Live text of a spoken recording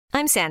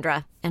I'm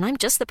Sandra, and I'm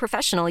just the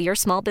professional your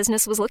small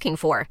business was looking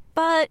for.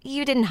 But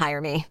you didn't hire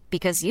me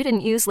because you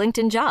didn't use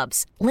LinkedIn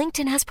Jobs.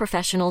 LinkedIn has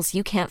professionals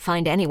you can't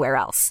find anywhere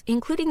else,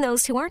 including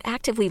those who aren't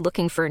actively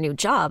looking for a new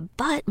job,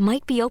 but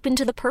might be open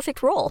to the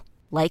perfect role,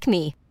 like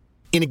me.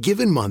 In a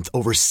given month,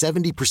 over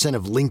 70%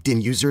 of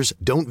LinkedIn users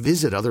don't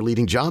visit other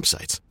leading job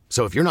sites.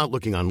 So if you're not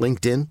looking on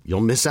LinkedIn,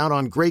 you'll miss out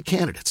on great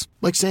candidates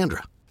like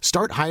Sandra.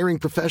 Start hiring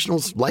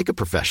professionals like a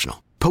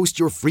professional. Post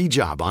your free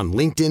job on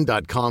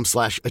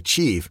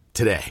linkedin.com/achieve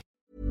today.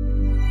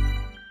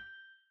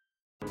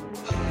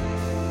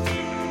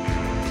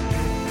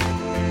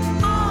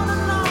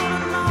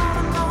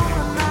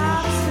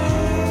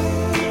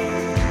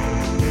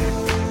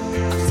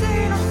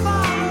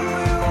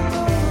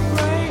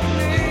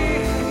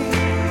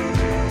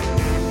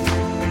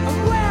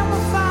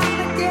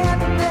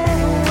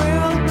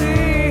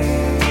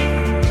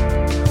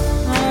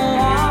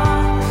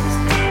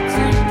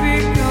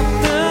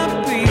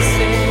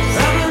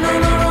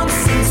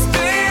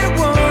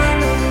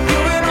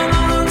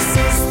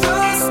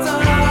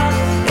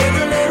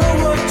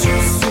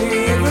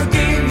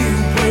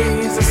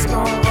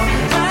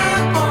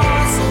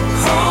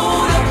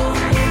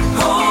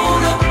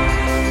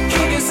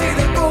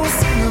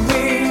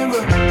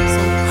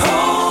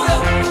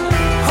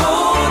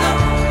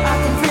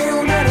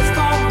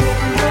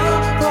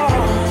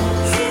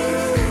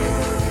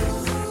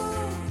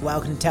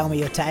 Welcome to Tell Me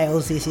Your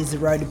Tales. This is the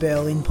Road to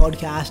Berlin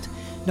podcast.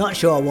 Not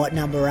sure what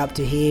number we're up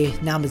to here.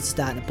 Numbers are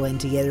starting to blend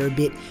together a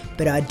bit,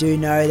 but I do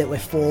know that we're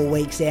 4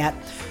 weeks out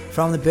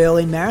from the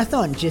Berlin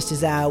Marathon, just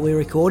as we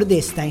recorded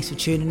this. Thanks for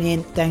tuning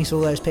in. Thanks to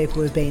all those people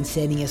who have been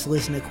sending us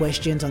listener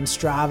questions on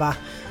Strava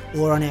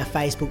or on our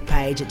Facebook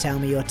page at Tell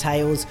Me Your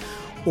Tales,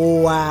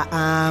 or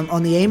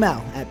on the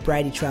email at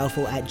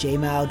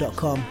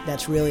bradytrailful@gmail.com.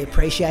 That's really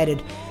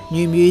appreciated.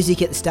 New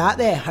music at the start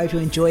there. Hope you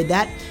enjoyed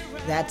that.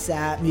 That's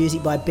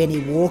music by Benny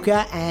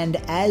Walker,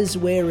 and as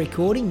we're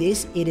recording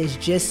this, it has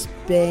just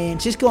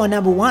gone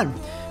number one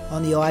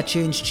on the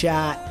iTunes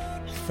chart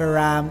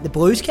for the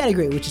blues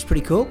category, which is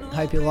pretty cool.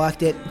 Hope you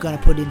liked it. I'm going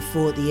to put it in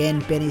full at the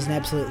end. Benny's an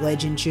absolute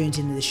legend, tunes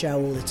into the show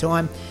all the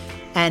time,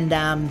 and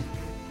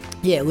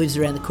lives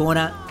around the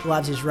corner,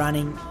 loves his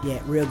running.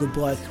 Real good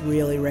bloke.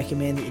 Really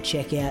recommend that you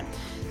check out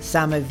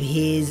some of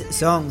his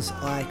songs.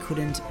 I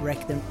couldn't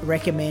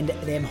recommend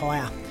them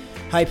higher.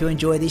 Hope you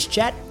enjoy this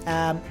chat.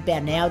 About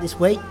an hour this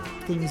week.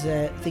 Things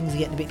are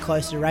getting a bit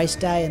closer to race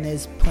day, and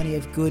there's plenty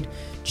of good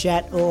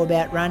chat all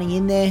about running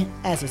in there.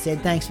 As I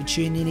said, thanks for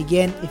tuning in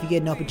again. If you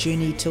get an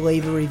opportunity to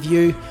leave a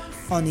review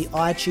on the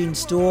iTunes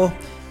store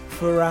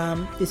for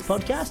this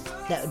podcast,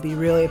 that would be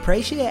really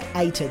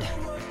appreciated.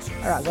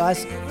 All right,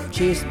 guys.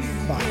 Cheers.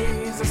 Bye.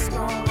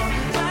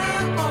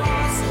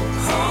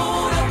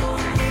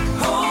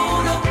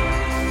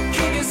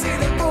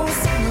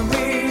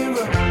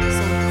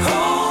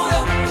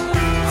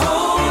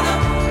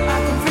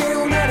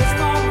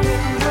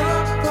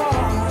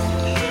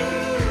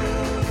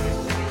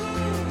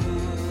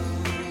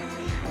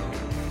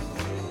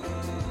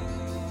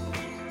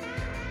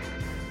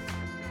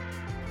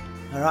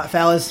 All right,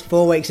 fellas,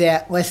 4 weeks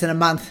out, less than a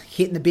month,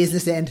 hitting the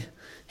business end.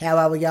 How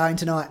are we going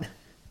tonight?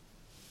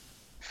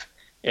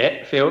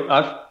 Yeah, Phil,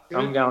 I'm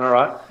going all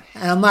right.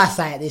 And I must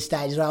say at this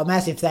stage as well, a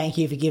massive thank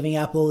you for giving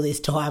up all this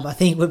time. I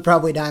think we've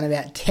probably done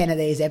about 10 of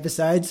these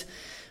episodes,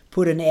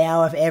 put an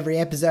hour of every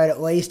episode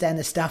at least, and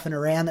the stuffing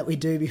around that we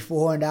do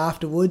before and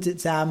afterwards.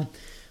 It's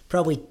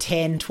probably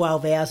 10,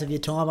 12 hours of your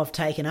time I've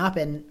taken up,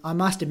 and I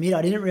must admit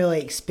I didn't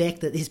really expect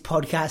that this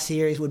podcast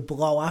series would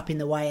blow up in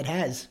the way it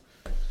has.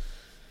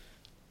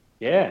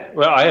 Yeah,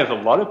 well, I have a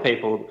lot of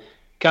people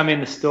come in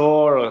the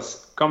store or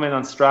comment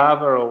on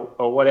Strava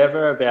or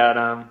whatever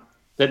about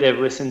that they've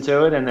listened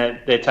to it and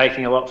that they're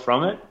taking a lot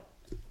from it.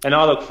 And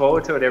I look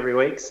forward to it every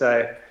week.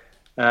 So,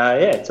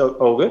 it's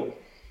all good.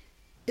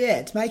 Yeah,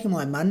 it's making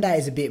my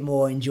Mondays a bit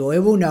more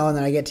enjoyable knowing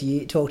that I get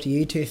to talk to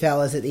you two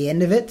fellas at the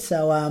end of it.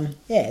 So,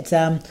 it's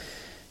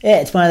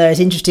one of those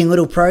interesting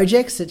little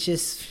projects. It's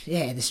just,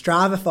 the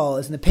Strava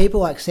followers and the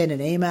people like sending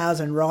emails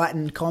and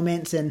writing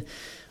comments and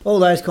all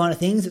those kind of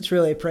things. It's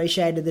really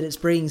appreciated that it's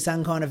bringing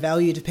some kind of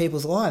value to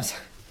people's lives.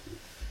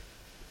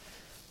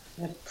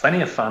 Yeah,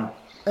 plenty of fun.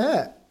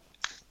 Yeah.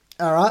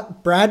 All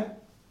right, Brad,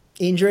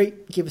 injury,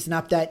 give us an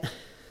update.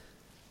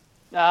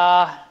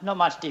 Not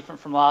much different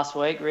from last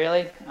week,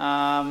 really.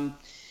 I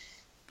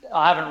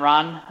haven't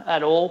run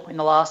at all in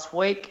the last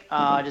week.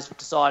 I just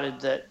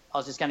decided that I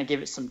was just going to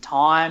give it some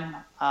time.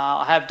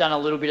 I have done a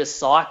little bit of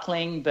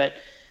cycling, but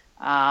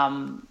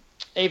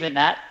even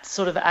that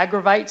sort of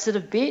aggravates it a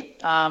bit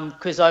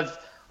because I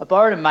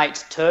borrowed a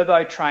mate's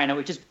turbo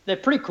trainer, they're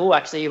pretty cool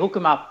actually. You hook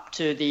them up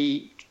into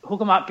the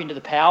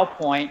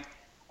PowerPoint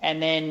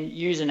and then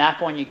use an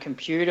app on your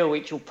computer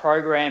which will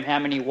program how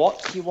many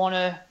watts you want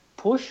to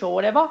push or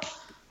whatever.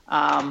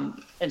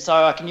 And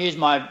so I can use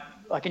my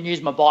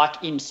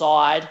bike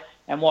inside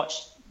and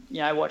watch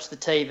the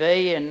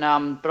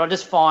TV but I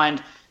just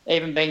find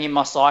even being in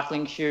my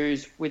cycling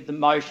shoes with the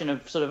motion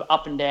of sort of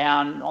up and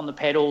down on the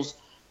pedals,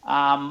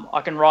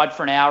 I can ride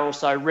for an hour or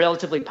so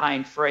relatively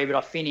pain free, but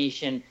I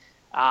finish and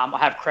I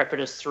have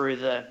crepitus through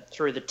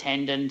the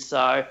tendon,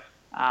 so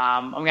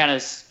I'm going to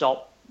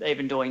stop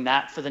even doing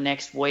that for the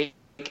next week.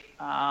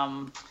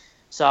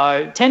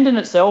 So tendon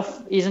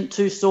itself isn't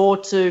too sore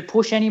to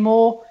push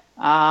anymore,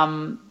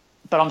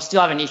 but I'm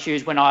still having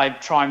issues when I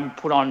try and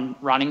put on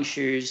running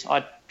shoes.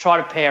 I try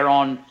to pair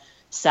on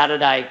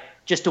Saturday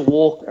just to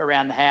walk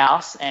around the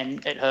house,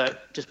 and it hurt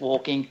just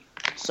walking.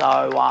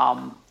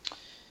 So,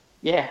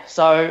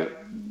 so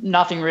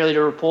nothing really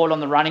to report on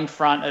the running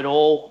front at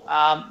all.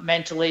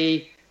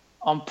 Mentally,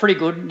 I'm pretty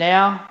good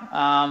now.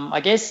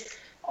 I guess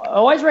I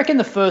always reckon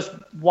the first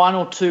 1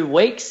 or 2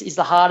 weeks is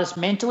the hardest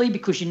mentally,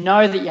 because you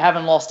know that you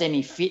haven't lost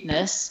any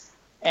fitness,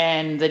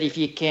 and that if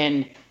you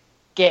can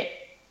get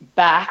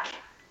back,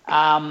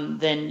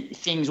 then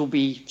things will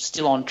be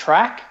still on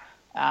track.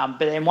 But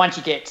then once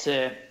you get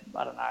to,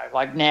 I don't know,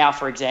 like now,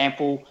 for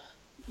example,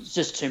 it's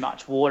just too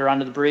much water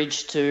under the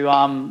bridge to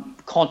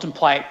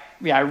contemplate,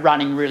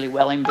 running really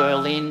well in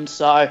Berlin.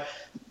 So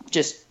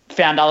just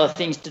found other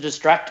things to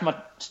distract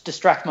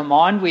my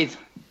mind with.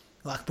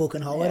 Like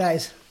booking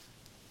holidays.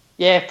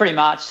 Yeah, pretty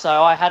much.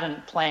 So I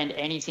hadn't planned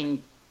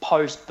anything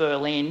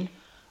post-Berlin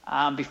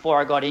before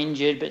I got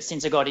injured, but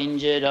since I got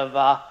injured,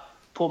 I've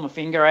pulled my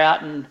finger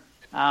out and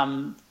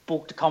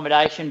booked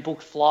accommodation,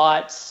 booked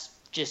flights,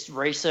 just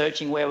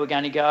researching where we're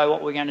going to go,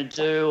 what we're going to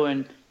do,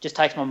 and just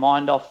takes my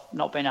mind off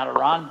not being able to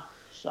run.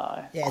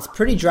 So yeah, it's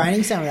pretty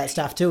draining, some of that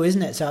stuff too,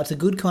 isn't it? So it's a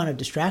good kind of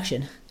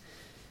distraction.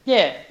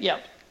 Yeah.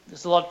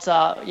 There's lots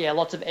of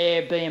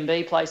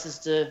Airbnb places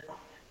to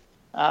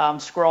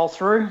scroll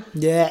through.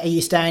 Yeah, are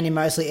you staying in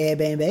mostly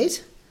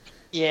Airbnbs?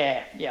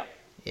 Yeah.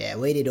 Yeah,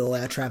 we did all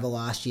our travel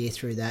last year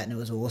through that, and it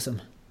was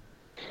awesome.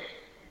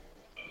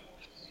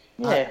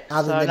 Yeah.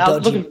 Other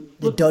than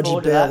the dodgy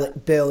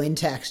Berlin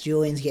tax,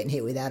 Julian's getting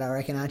hit with that, I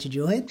reckon, aren't you,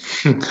 Julian?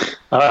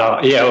 Oh,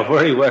 yeah, we've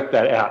already worked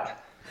that out.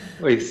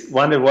 We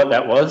wondered what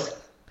that was.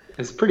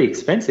 It's pretty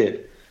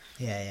expensive.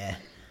 Yeah.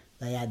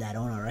 They add that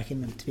on, I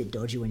reckon. It's a bit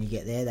dodgy when you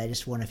get there. They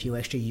just want a few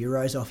extra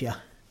euros off you.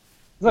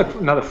 It's like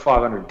another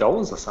 $500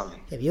 or something.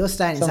 Yeah, but you're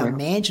staying in some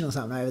mansion or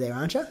something over there,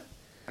 aren't you?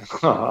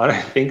 Oh, I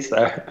don't think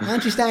so.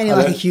 Aren't you staying in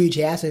like a huge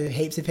house with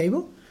heaps of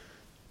people?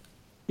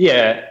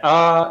 Yeah,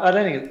 I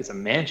don't think it's a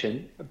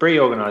mansion. Bree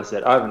organised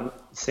it. I haven't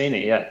seen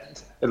it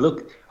yet.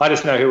 I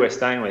just know who we're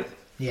staying with.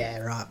 Yeah,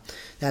 right.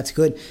 That's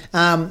good.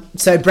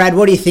 So, Brad,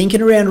 what are you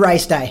thinking around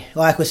race day?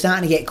 Like, we're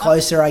starting to get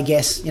closer, I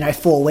guess,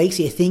 4 weeks.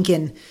 Are you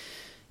thinking,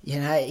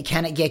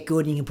 can it get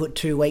good and you can put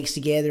 2 weeks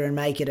together and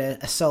make it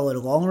a solid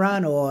long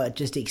run, or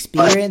just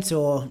experience,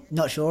 or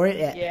not sure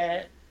yet?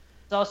 Yeah.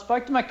 So I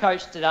spoke to my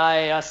coach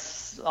today,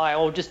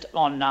 or just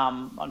on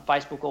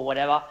Facebook or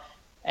whatever,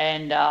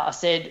 and I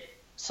said,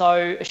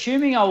 so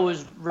assuming I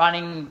was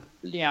running,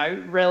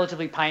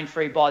 relatively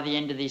pain-free by the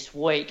end of this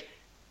week,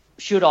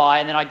 should I,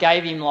 and then I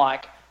gave him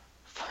like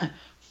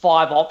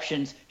 5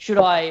 options, should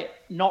I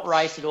not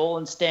race at all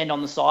and stand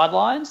on the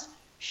sidelines?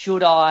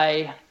 Should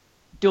I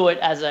do it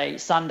as a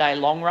Sunday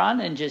long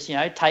run and just,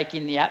 take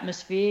in the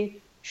atmosphere?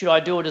 Should I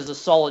do it as a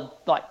solid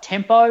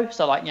tempo?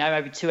 So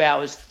maybe 2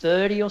 hours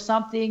 30 or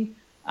something?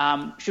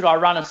 Should I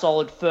run a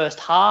solid first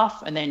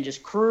half and then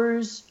just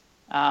cruise?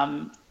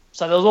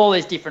 So there was all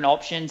these different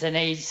options, and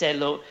he said,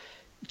 look,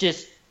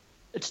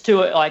 it's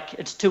too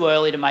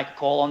early to make a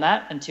call on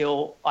that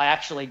until I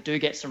actually do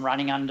get some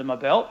running under my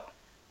belt.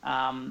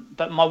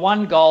 But my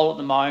one goal at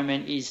the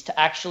moment is to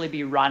actually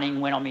be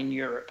running when I'm in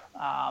Europe.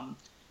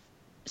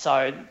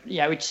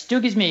 Which still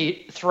gives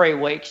me 3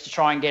 weeks to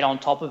try and get on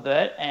top of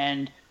it.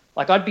 And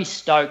I'd be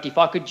stoked if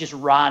I could just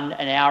run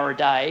an hour a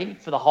day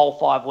for the whole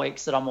 5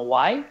 weeks that I'm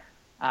away.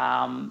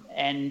 I'm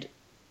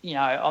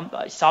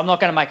not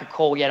going to make a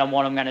call yet on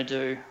what I'm going to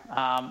do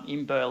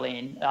in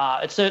Berlin.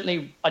 I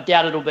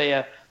doubt it'll be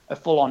a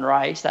full-on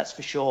race, that's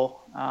for sure.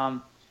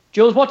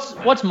 Jules,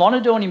 what's Mona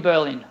doing in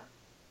Berlin?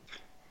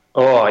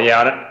 Oh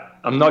yeah,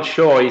 I'm not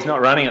sure. He's not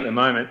running at the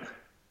moment.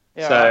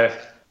 Yeah, so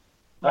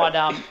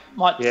right.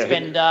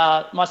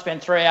 Might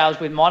spend 3 hours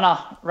with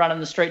Mona running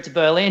the streets of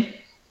Berlin.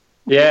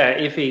 Yeah,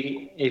 if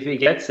he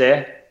gets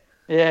there.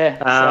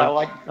 Yeah.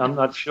 I'm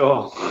not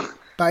sure.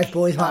 Both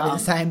boys might be in the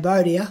same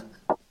boat here.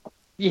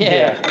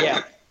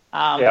 Yeah.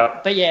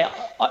 But yeah,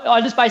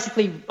 I just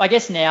basically, I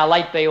guess now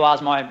Lake Biwa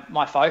is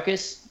my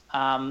focus.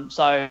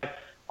 So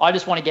I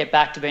just want to get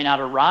back to being able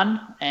to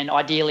run, and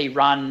ideally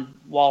run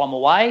while I'm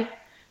away,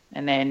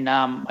 and then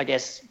I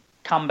guess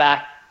come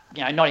back,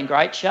 not in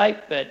great shape,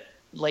 but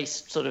at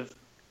least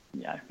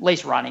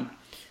running.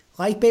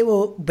 Lake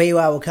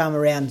Biwa will come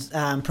around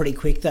pretty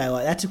quick though.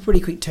 That's a pretty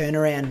quick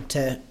turnaround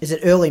to. Is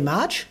it early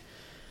March?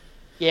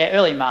 Yeah,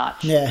 early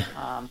March. Yeah.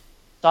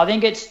 So I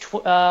think it's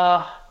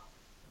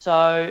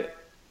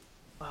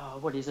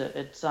what is it?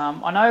 It's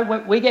I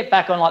know we get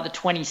back on the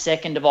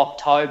 22nd of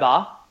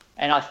October,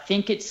 and I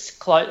think it's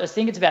close. I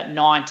think it's about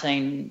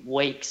 19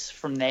 weeks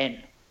from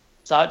then.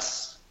 So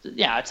it's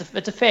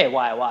a fair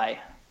way away.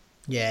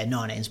 Yeah,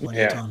 19's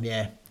plenty of time.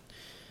 Yeah.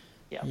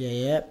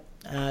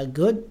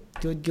 Good.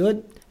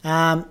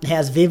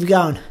 How's Viv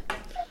going?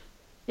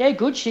 Yeah,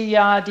 good. She did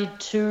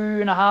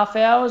 2.5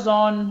 hours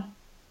on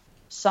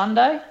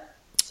Sunday.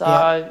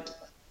 So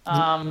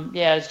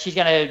Yeah, she's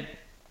going to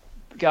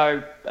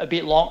go a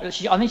bit long. I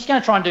think she's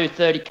going to try and do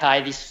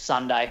 30K this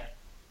Sunday.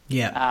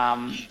 Yeah.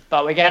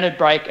 But we're going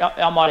to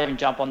I might even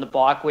jump on the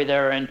bike with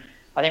her, and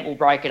I think we'll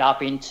break it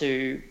up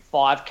into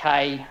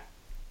 5K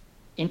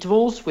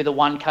intervals with a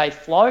 1K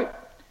float.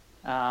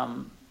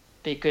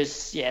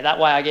 Because, that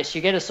way I guess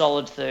you get a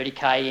solid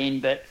 30K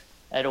in, but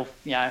it'll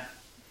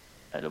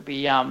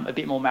be a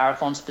bit more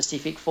marathon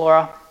specific for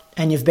her.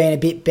 And you've been a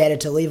bit better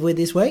to live with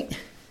this week?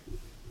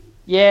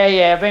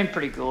 Yeah, I've been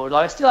pretty good.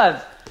 Like I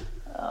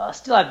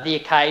still have the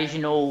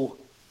occasional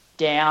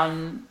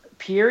down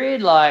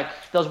period. Like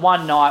there was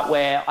one night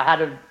where I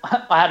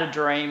had a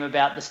dream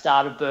about the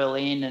start of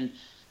Berlin, and it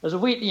was a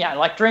weird,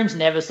 like dreams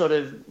never sort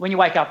of, when you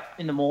wake up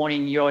in the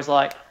morning, you're always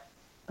like,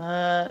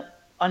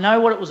 I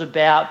know what it was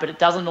about, but it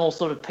doesn't all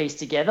sort of piece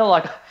together.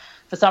 Like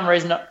for some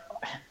reason,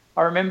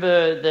 I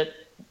remember that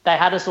they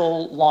had us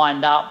all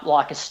lined up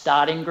like a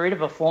starting grid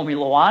of a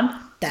Formula One.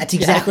 That's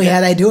exactly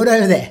how they do it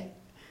over there.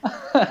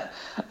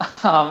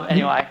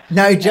 Anyway.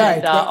 No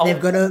joke. They've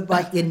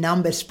got your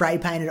number spray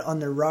painted on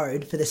the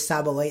road for the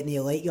sub-elite and the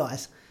elite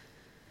guys.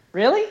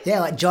 Really? Yeah,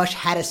 like Josh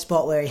had a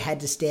spot where he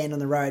had to stand on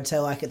the road.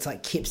 So like it's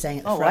like Kip staying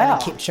at the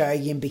front and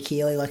Kipchoge and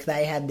Bikili, like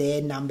they had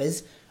their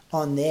numbers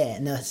on there,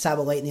 and the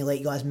sub-elite and the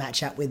elite guys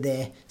match up with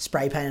their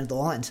spray painted the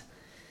lines.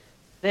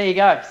 There you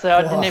go. So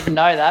I didn't even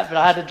know that, but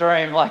I had a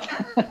dream. Like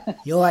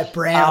you're like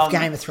Bran off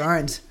Game of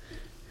Thrones.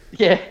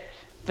 Yeah,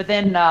 but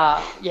then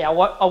I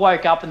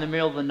woke up in the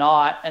middle of the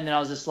night, and then I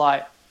was just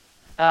like,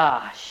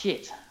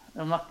 shit.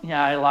 I'm not,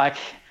 like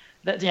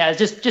that.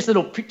 It's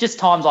just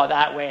times like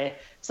that where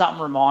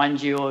something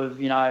reminds you of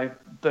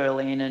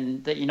Berlin,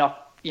 and that you're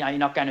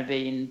not going to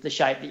be in the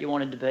shape that you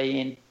wanted to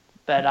be in.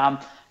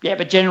 But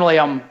but generally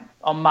I'm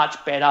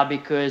much better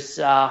because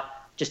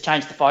just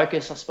changed the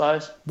focus, I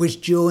suppose. Was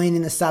Julian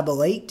in the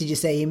sub-elite? Did you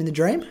see him in the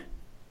dream?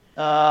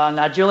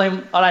 No,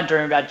 Julian. I don't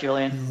dream about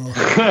Julian.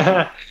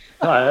 I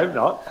hope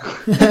not.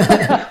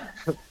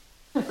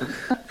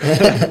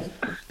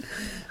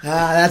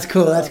 That's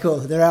cool. That's cool.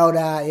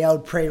 The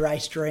old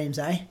pre-race dreams,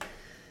 eh?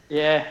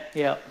 Yeah.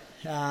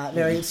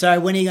 So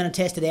when are you going to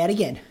test it out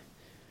again?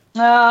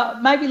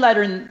 Maybe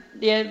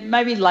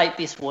maybe late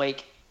this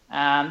week.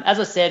 As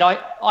I said,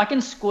 I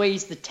can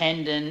squeeze the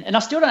tendon, and I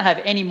still don't have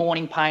any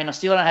morning pain. I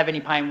still don't have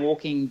any pain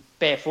walking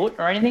barefoot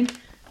or anything.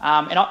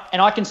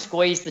 And I can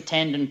squeeze the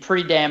tendon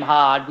pretty damn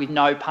hard with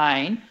no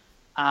pain.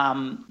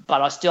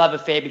 But I still have a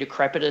fair bit of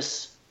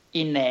crepitus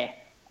in there.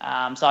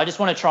 So I just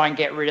want to try and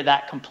get rid of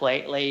that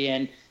completely.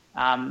 And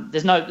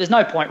there's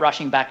no point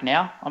rushing back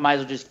now. I may as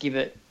well just give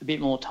it a bit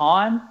more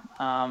time.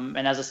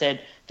 And as I said,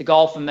 the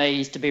goal for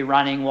me is to be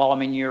running while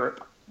I'm in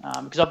Europe,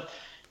 because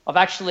I've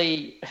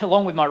actually,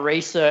 along with my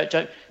research,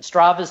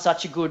 Strava is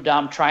such a good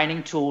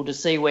training tool to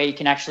see where you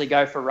can actually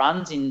go for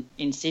runs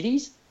in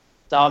cities.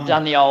 So I've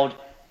done the old,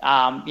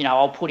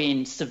 I'll put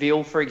in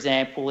Seville, for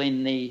example,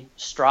 in the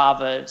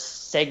Strava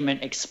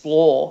segment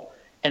Explore,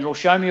 and it'll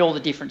show me all the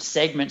different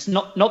segments.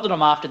 Not that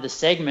I'm after the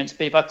segments,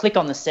 but if I click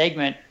on the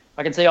segment,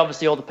 I can see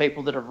obviously all the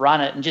people that have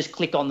run it, and just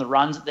click on the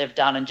runs that they've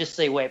done and just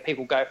see where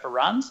people go for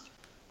runs.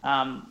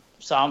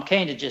 So I'm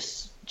keen to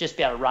just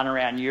be able to run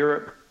around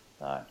Europe.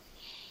 So.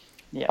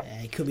 Yeah,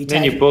 it could be.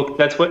 Then you book.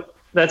 That's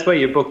where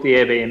you book the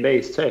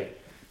Airbnbs too.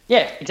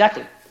 Yeah,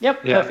 exactly.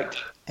 Yep, yeah.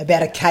 Perfect.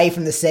 About a K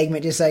from the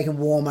segment, just so you can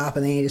warm up,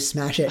 and then you just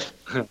smash it.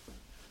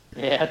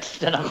 Yeah, I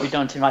don't know if we're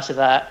doing too much of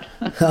that.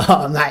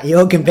 Oh, mate,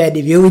 you're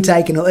competitive. You'll be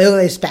taking all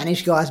those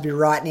Spanish guys be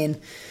writing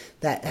in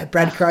that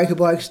Brad Croker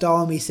bloke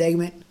style me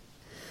segment.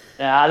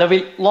 There'll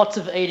be lots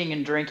of eating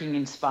and drinking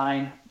in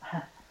Spain.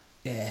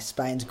 Yeah,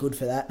 Spain's good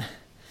for that.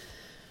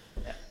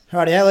 Yeah.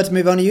 Rightio, let's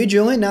move on to you,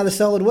 Julian. Another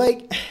solid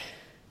week.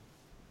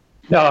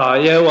 Oh,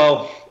 yeah,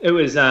 well, it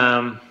was,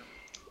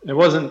 it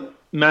wasn't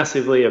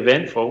massively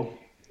eventful.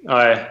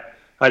 I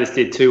just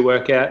did 2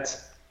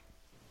 workouts,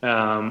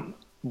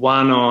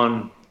 one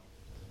on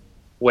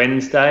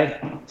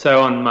Wednesday.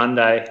 So on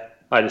Monday,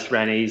 I just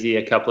ran easy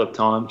a couple of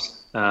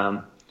times.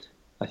 I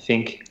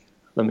think,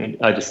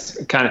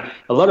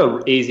 a lot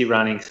of easy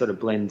running sort of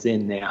blends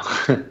in now.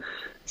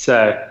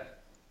 So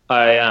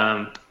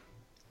I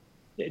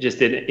just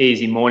did an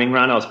easy morning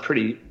run. I was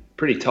pretty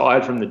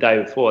tired from the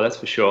day before, that's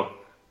for sure.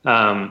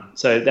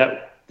 So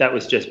that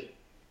was just,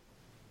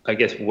 I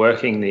guess,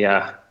 working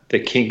the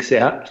kinks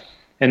out.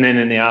 And then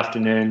in the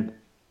afternoon,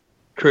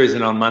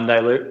 cruising on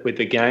Monday Loop with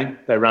the gang.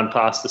 They run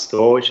past the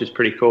store, which is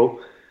pretty cool.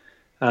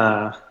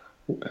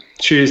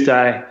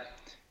 Tuesday,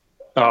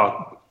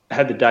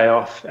 had the day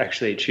off,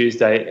 actually.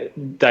 Tuesday,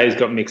 days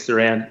got mixed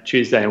around,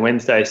 Tuesday and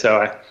Wednesday.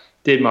 So I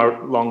did my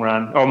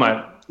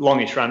my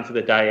longish run for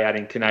the day out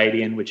in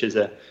Canadian, which is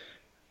I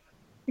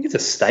think it's a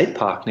state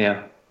park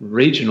now,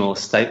 regional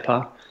state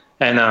park.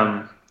 And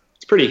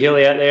it's pretty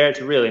hilly out there. It's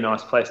a really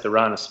nice place to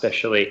run,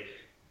 especially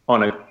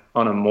on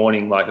a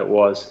morning like it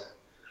was.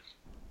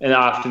 In the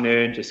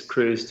afternoon, just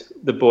cruised.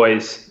 The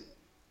boys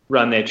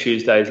run their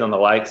Tuesdays on the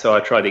lake, so I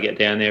tried to get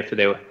down there for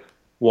their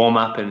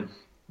warm-up and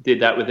did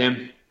that with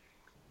them.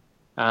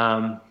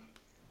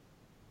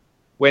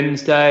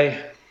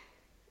 Wednesday,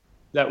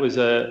 That was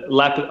a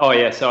lap.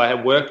 So I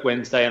had worked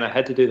Wednesday and I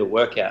had to do the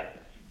workout.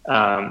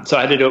 So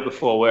I had to do it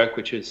before work,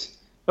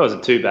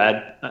 wasn't too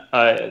bad.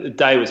 The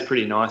day was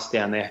pretty nice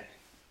down there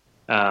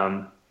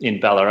in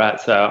Ballarat.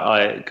 So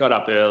I got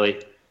up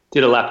early,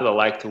 did a lap of the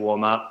lake to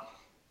warm up,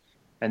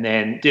 and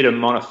then did a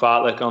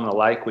monofartlek on the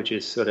lake, which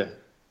is sort of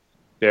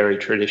very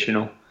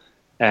traditional.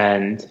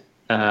 And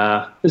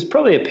it was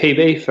probably a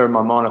PB for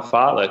my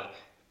monofartlek.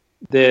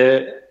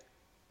 The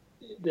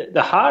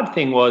hard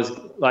thing was,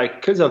 like,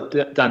 because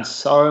I've done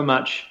so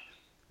much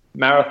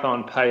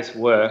marathon pace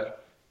work,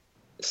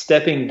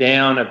 stepping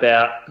down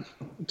about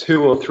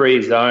 2 or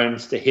 3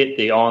 zones to hit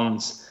the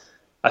ons.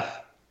 I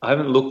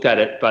haven't looked at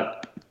it,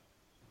 but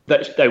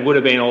they would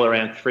have been all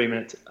around 3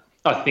 minutes.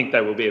 I think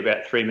they will be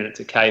about 3 minutes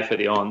a K for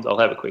the ons. I'll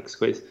have a quick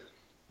squeeze.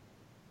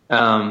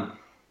 They're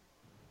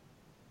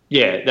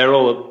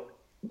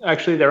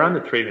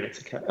under 3 minutes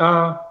a K.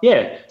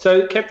 So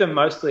it kept them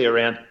mostly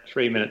around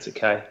 3 minutes a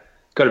K.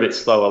 Got a bit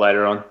slower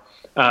later on.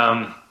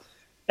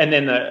 And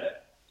then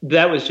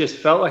that was just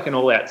felt like an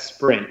all-out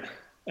sprint.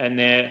 And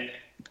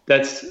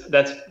that's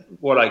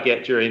what I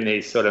get during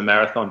these sort of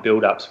marathon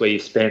build-ups, where you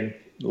spend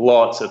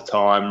lots of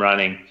time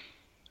running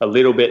a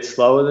little bit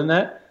slower than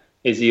that,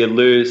 is you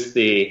lose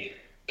the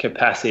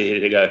capacity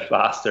to go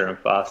faster and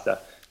faster.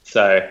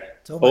 So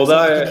it's almost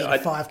like you need a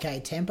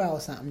 5K tempo or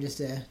something just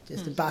to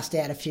bust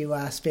out a few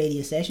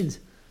speedier sessions.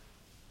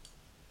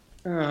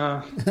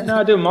 No,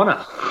 I do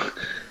mono.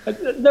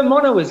 The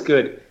mono was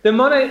good. The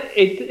mono,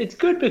 it's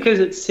good because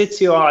it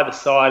sits you either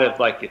side of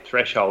like your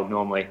threshold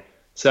normally.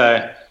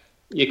 So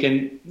you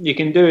can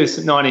do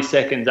 90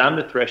 seconds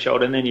under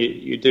threshold, and then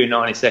you do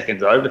 90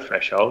 seconds over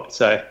threshold.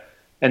 So,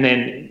 and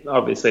then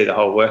obviously the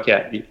whole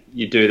workout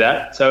you do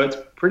that. So it's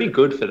pretty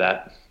good for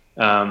that.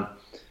 I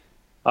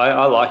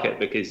like it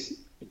because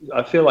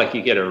I feel like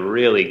you get a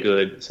really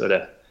good sort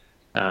of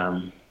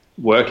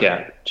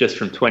workout just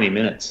from 20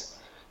 minutes.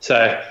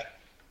 So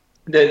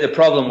the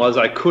problem was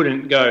I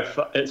couldn't go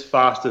as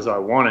fast as I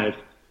wanted,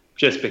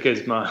 just because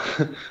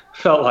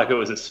felt like it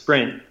was a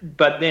sprint.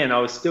 But then I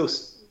was still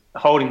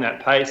holding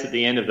that pace at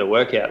the end of the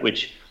workout,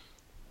 which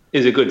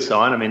is a good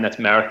sign. I mean, that's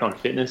marathon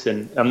fitness,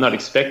 and I'm not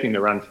expecting to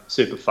run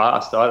super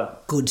fast either.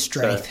 Good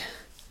strength.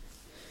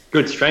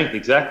 Good strength,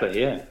 exactly,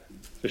 yeah,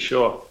 for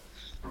sure.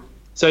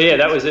 So, yeah,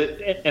 that was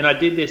it. And I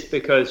did this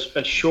because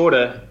a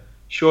shorter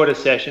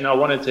session, I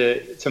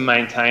wanted to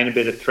maintain a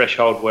bit of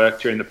threshold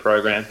work during the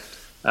program,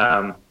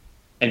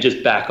 and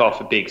just back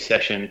off a big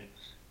session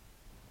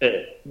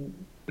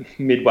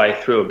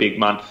midway through a big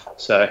month.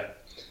 So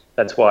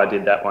that's why I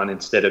did that one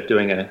instead of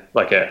doing a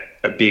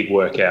big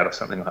workout or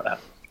something like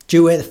that. Do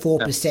you wear the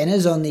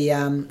 4%ers on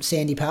the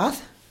sandy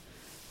path?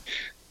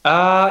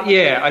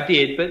 Yeah, I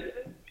did.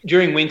 But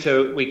during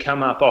winter, we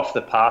come up off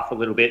the path a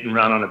little bit and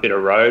run on a bit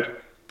of road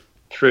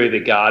through the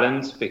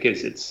gardens,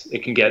 because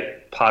it can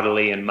get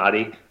puddly and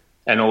muddy,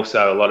 and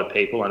also a lot of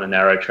people on a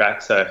narrow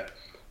track. So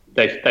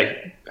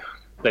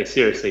they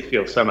seriously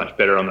feel so much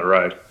better on the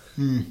road.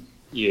 I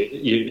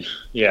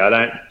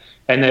don't.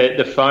 And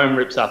the foam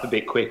rips up a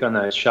bit quick on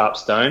those sharp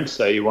stones,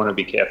 so you want to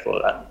be careful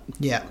of that.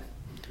 Yeah.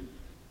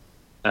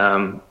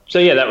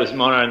 That was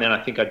mono, and then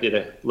I think I did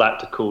a lap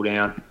to cool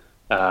down.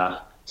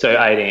 About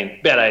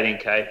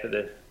 18K for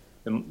the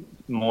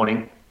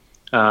morning.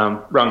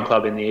 Run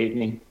club in the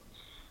evening.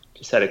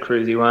 Just had a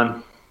cruisy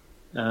one.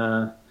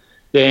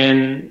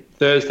 Then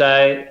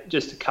Thursday,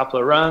 just a couple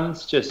of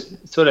runs.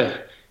 Just sort of,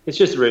 it's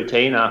just a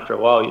routine after a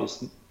while.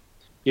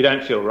 You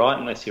don't feel right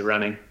unless you're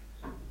running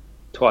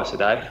twice a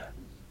day.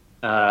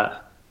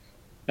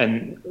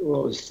 And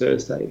what was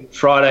Thursday?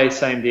 Friday,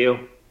 same deal.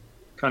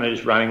 Kind of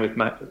just running with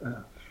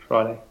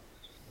Friday.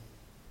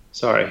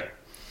 Sorry.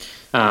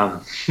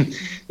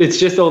 It's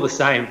just all the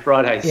same,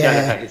 Friday,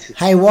 Saturday.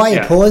 Hey, while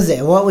you pause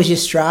there, what was your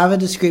Strava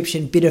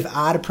description? Bit of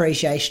art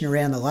appreciation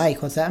around the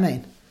lake. What's that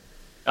mean?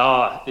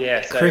 Oh,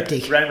 yeah. So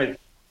cryptic.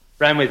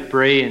 Ran with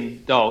Bree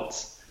and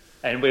Daltz,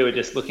 and we were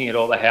just looking at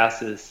all the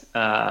houses,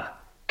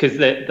 because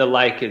the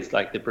lake is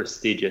like the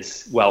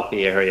prestigious,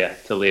 wealthy area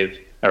to live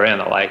around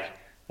the lake.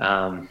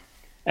 And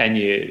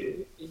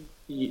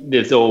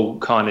there's all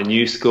kind of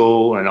new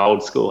school and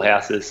old school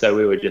houses. So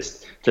we were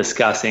just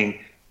discussing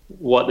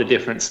what the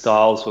different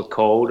styles were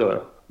called,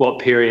 or what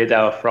period they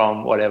were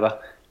from, whatever.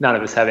 None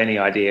of us have any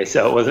idea,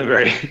 so it wasn't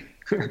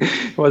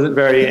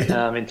very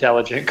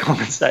intelligent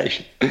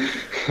conversation.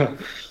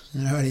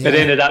 It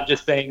ended up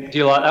just being, do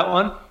you like that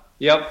one?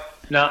 Yep.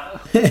 No.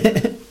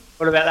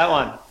 What about that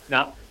one?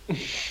 No.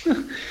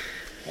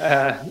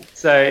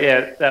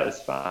 That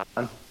was fun.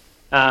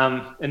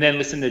 And then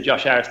listen to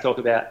Josh Harris talk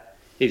about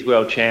his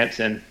world champs,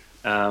 and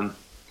I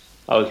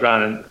was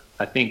running,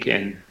 I think,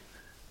 in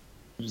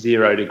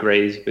 0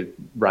 degrees with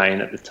rain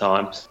at the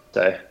time,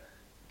 so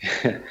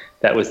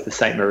that was the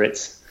St.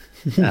 Moritz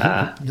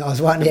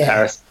nice one,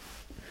 comparison.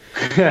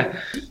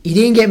 You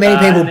didn't get many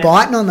people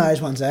biting on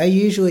those ones, though.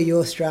 Usually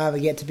your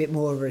Strava gets a bit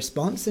more of a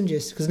response than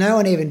just, because no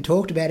one even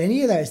talked about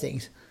any of those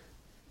things.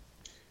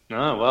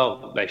 No,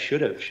 well, they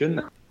should have, shouldn't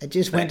they? It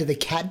just went to the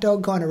cat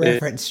dog kind of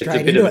reference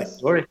straight into it.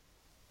 Story.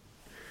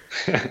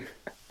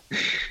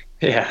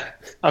 Yeah,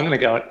 I'm gonna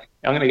go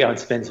and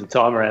spend some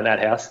time around that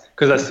house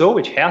because I saw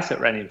which house it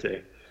ran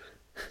into,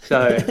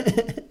 so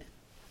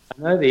I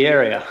know the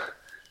area.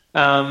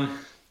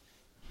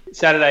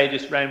 Saturday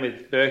just ran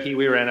with Berkey.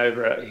 We ran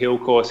over a hill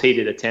course. He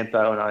did a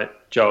tempo, and I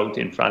jogged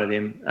in front of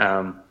him,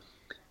 and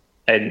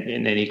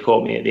then he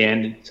caught me at the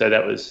end. So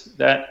that was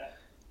that.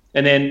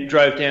 And then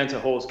drove down to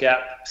Halls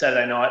Gap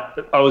Saturday night.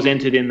 I was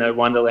entered in the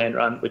Wonderland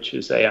Run, which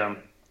is a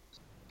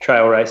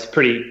trail race,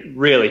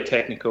 really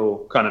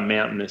technical, kind of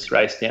mountainous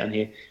race down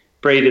here.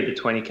 Breeded the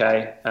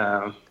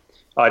 20K.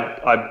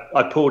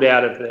 I pulled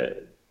out of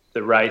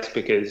the race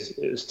because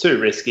it was too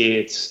risky.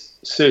 It's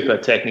super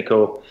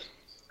technical,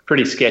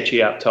 pretty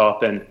sketchy up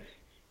top, and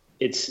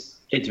it's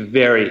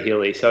very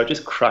hilly, so it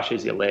just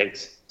crushes your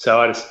legs. So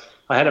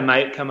I had a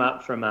mate come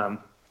up from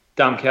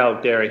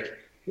Dunkeld, Derek.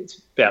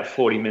 It's about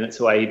 40 minutes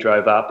away. He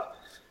drove up,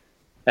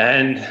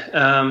 and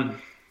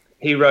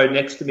he rode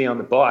next to me on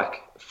the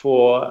bike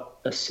for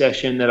a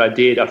session that I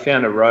did. I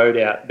found a road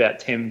out about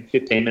 10,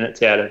 15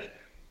 minutes out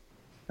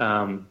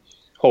of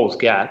Halls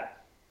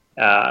Gap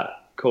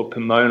called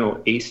Pomona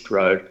East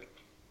Road,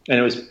 and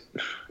it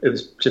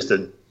was just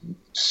a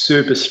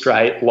super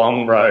straight,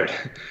 long road.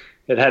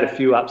 It had a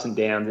few ups and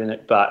downs in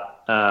it,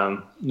 but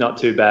not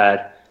too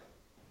bad.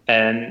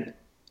 And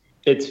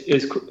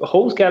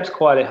Halls Gap's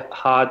quite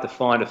hard to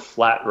find a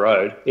flat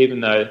road,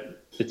 even though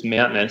it's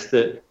mountainous.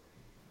 The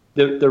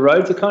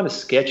roads are kind of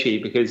sketchy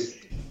because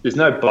there's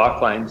no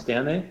bike lanes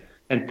down there,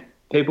 and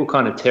people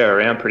kind of tear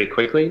around pretty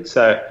quickly.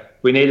 So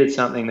we needed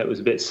something that was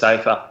a bit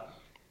safer.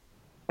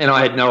 And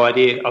I had no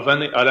idea.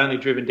 I'd only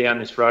driven down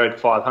this road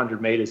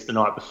 500 metres the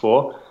night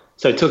before,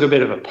 so it took a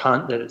bit of a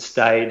punt that it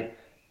stayed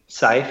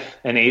safe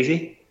and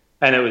easy,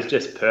 and it was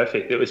just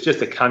perfect. It was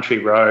just a country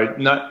road.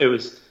 It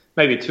was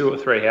maybe 2 or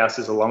 3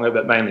 houses along it,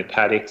 but mainly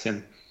paddocks,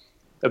 and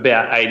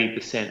about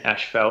 80%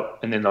 asphalt,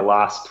 and then the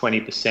last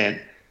 20%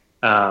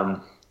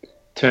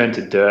 turned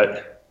to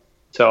dirt.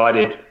 So I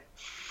did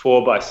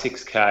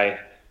 4x6K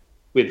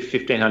with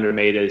 1,500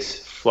 metres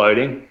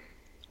floating,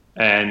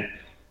 and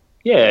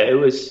yeah, it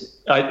was.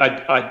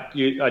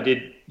 I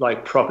did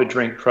like proper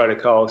drink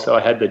protocol, so I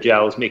had the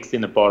gels mixed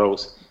in the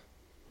bottles,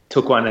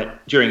 took one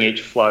during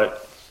each float,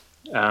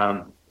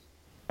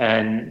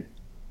 and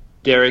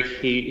Derek,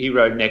 he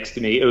rode next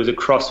to me. It was a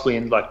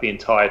crosswind like the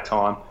entire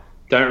time.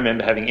 Don't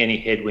remember having any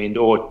headwind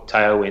or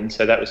tailwind,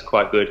 so that was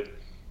quite good.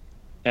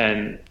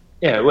 And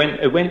yeah,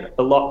 it went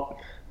a lot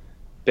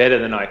better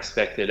than I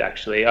expected,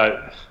 actually.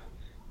 The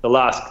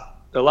last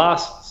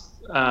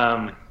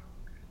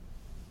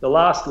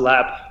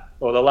lap,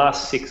 or the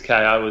last 6K,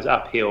 I was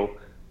uphill,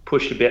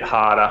 pushed a bit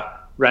harder,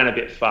 ran a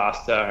bit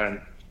faster, and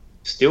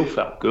still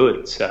felt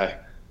good. So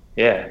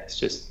yeah, it's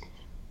just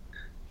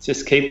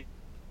keep.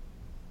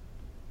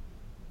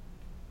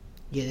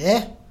 You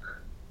there?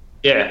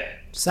 Yeah.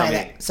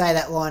 Say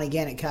that line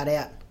again. It cut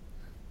out.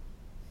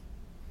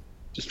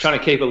 Just trying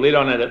to keep a lid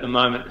on it at the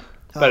moment,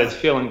 but it's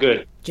feeling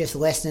good. Just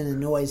lessening the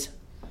noise.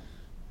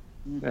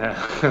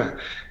 There's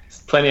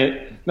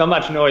not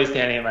much noise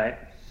down here, mate.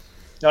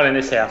 Not in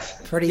this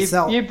house. Pretty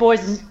solid. You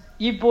boys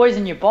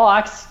and your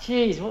bikes.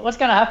 Jeez, what's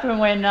going to happen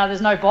when there's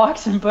no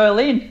bikes in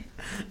Berlin?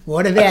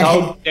 What about I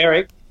told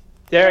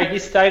Derek, you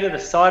stay to the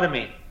side of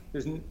me.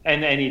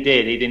 And he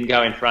did. He didn't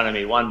go in front of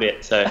me one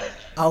bit. So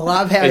I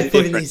love how he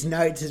put in his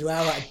notes as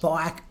well, like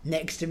bike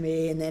next to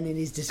me, and then in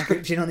his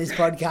description on this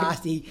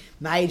podcast, he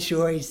made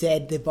sure he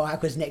said the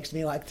bike was next to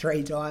me like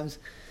 3 times.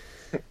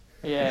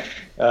 Yeah,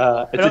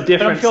 it's a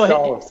different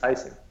style of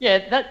racing.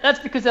 Yeah, that's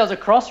because there was a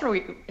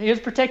crosswind. He was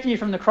protecting you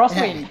from the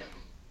crosswind.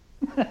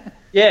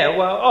 Yeah,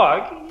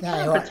 well,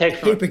 protect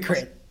from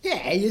hypocrite.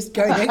 Yeah, you just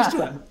go next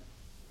to him.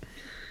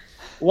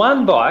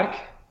 One bike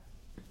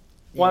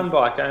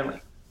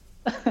only.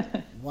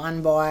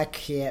 One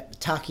bike, yeah,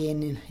 tuck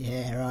in.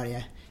 Yeah, right,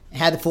 yeah.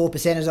 How the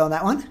 4%ers on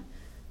that one?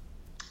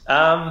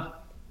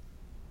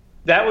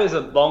 That was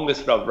the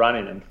longest I've run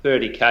in them,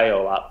 30K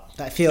all up.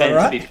 They feel all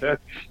right?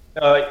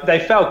 They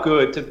felt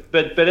good,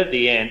 but at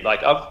the end,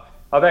 like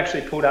I've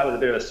actually pulled up with a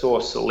bit of a sore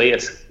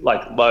soleus,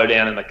 like low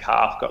down in the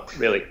calf, got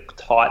really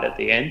tight at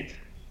the end.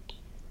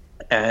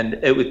 And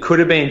it could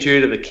have been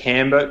due to the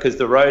camber, because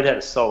the road had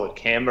a solid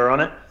camber on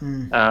it.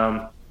 And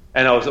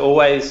I was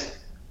always...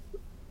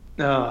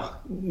 I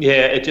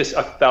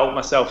felt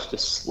myself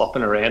just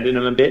slopping around in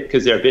them a bit,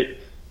 because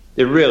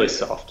they're really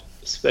soft,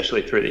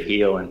 especially through the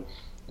heel, and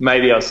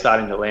maybe I was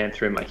starting to land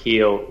through my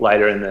heel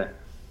later in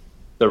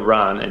the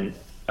run, and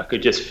I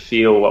could just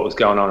feel what was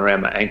going on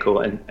around my ankle,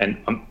 and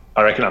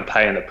I reckon I'm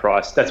paying the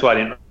price. That's why I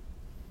didn't.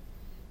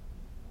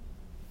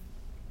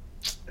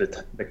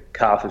 The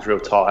calf was real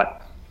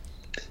tight,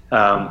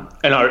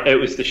 it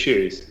was the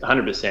shoes,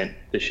 100%.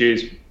 The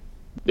shoes,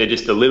 they're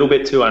just a little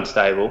bit too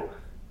unstable,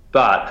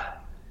 but.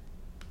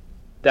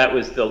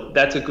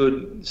 That's a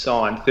good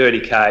sign.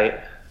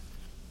 30K,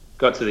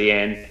 got to the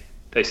end.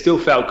 They still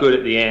felt good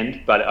at the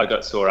end, but I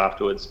got sore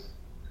afterwards.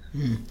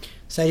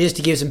 So just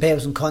to give some people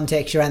some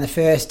context, you ran the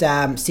first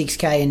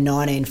 6K in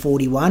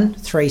 1941,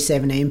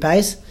 3:17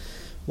 pace,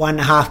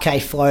 1.5K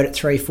float at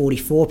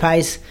 3:44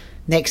 pace,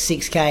 Next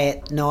 6K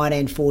at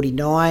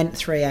 19:49,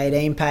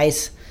 3:18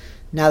 pace.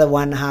 Another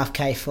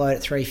 1.5K float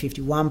at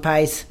 3:51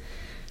 pace.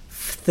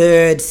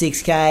 Third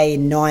 6K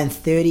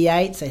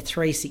 9:38, so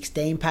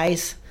 3:16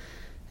 pace.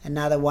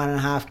 Another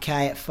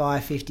 1.5K at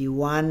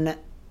 5:51,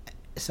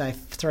 so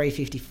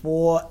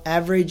 3:54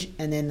 average.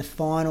 And then the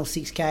final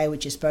 6K,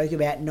 which you spoke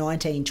about,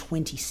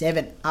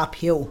 19:27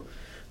 uphill,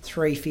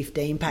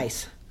 3:15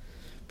 pace.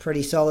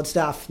 Pretty solid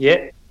stuff.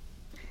 Yeah.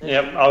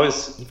 Yep.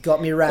 You've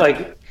got me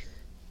wrapped.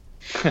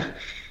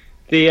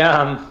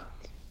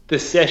 The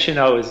session,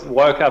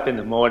 woke up in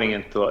the morning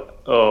and thought,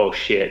 oh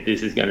shit,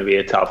 this is going to be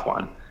a tough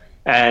one.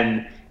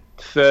 And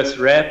first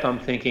rep, I'm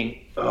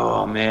thinking,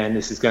 oh man,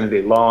 this is going to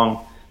be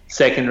long.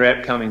 Second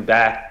rep, coming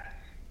back,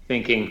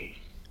 thinking,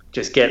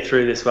 just get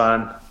through this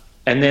one.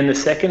 And then the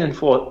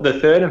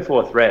third and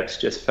fourth reps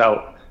just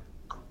felt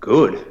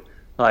good.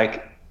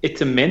 Like,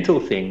 it's a mental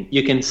thing.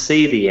 You can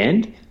see the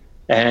end,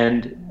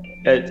 and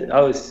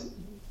I was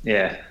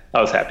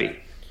happy.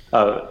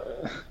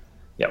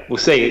 Yeah, we'll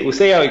see. We'll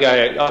see how we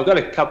go. I've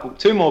got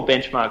two more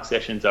benchmark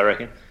sessions, I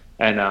reckon.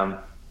 And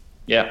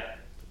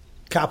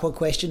Couple of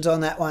questions on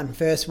that one.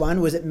 First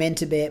one, was it meant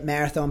to be at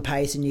marathon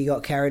pace and you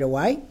got carried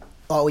away?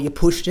 Or you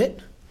pushed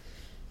it?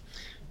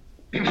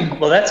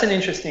 Well, that's an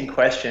interesting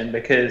question,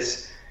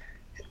 because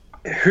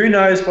who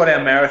knows what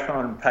our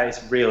marathon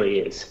pace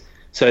really is?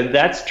 So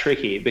that's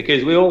tricky,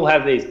 because we all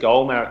have these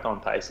goal marathon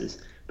paces,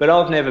 but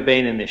I've never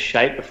been in this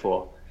shape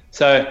before.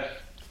 So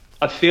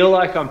I feel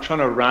like I'm trying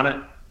to run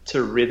it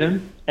to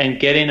rhythm and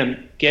get in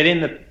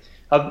the.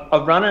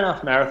 I've run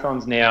enough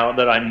marathons now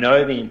that I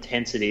know the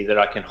intensity that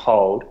I can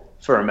hold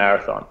for a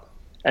marathon,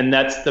 and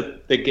that's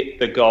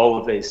the goal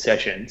of these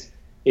sessions,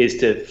 is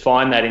to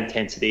find that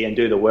intensity and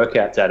do the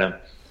workouts at them.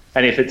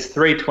 And if it's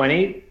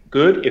 3:20,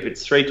 good. If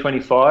it's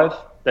 3:25,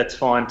 that's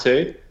fine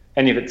too.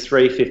 And if it's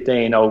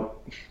 3:15,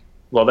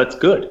 that's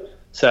good.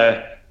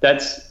 So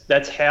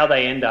that's how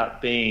they end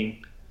up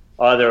being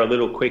either a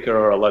little quicker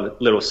or a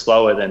little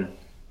slower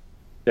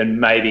than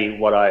maybe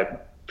what I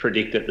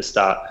predict at the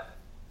start.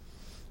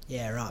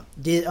 Yeah, right.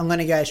 I'm going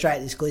to go straight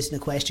to this listener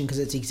question, because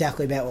it's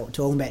exactly about what we're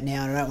talking about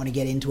now, and I don't want to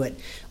get into it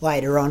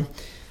later on.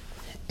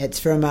 It's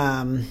from,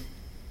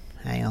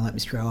 hang on, let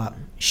me scroll up.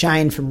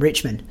 Shane from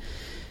Richmond.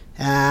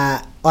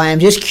 I am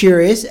just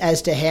curious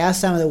as to how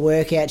some of the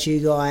workouts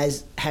you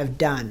guys have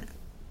done.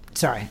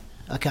 Sorry,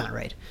 I can't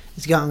read.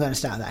 I'm going to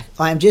start back.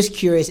 I am just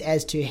curious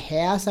as to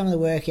how some of the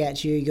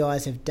workouts you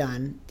guys have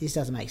done, this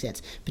doesn't make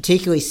sense,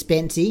 particularly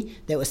Spency,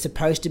 that was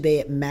supposed to be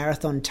at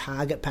marathon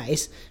target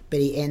pace, but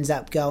he ends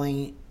up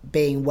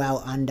being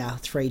well under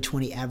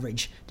 3:20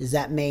 average. Does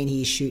that mean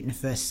he's shooting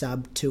for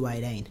sub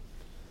 2:18?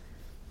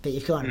 But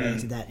you've kind of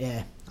answered that,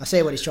 yeah. I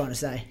see what he's trying to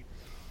say.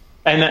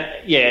 And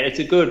it's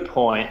a good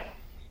point.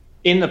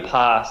 In the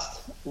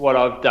past, what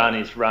I've done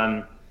is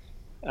run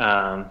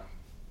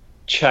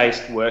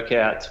chased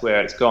workouts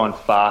where it's gone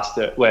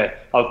faster, where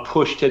I've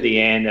pushed to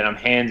the end and I'm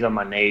hands on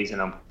my knees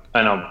and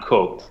I'm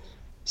cooked.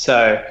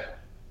 So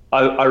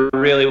I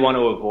really want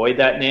to avoid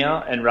that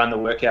now and run the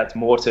workouts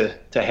more to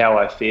how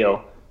I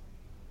feel.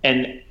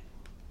 And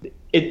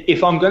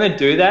if I'm going to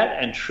do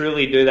that and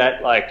truly do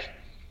that,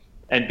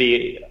 and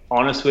be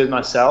honest with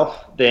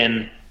myself,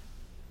 then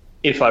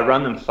if I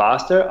run them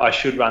faster, I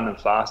should run them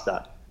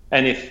faster.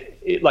 And if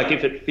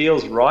it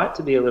feels right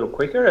to be a little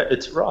quicker,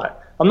 it's right.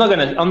 I'm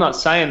not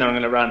saying that I'm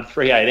going to run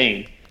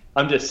 3:18.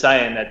 I'm just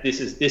saying that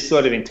this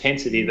sort of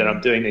intensity that I'm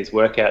doing these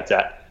workouts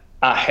at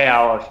are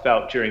how I've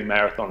felt during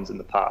marathons in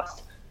the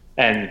past.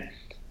 And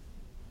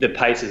the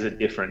paces are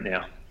different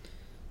now.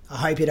 I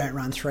hope you don't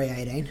run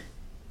 3:18.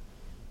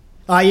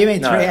 Oh, you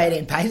mean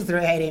 3:18 pace,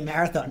 3:18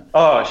 marathon?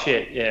 Oh,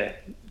 shit, yeah.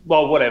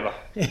 Well, whatever.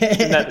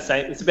 Isn't that the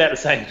same? It's about the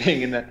same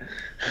thing, isn't it?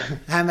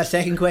 And my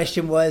second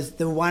question was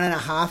the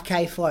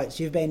 1.5K floats.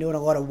 You've been doing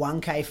a lot of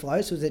 1K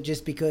floats. Was it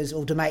just because,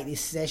 or to make this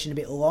session a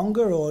bit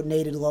longer, or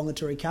needed longer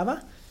to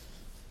recover?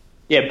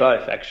 Yeah,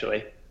 both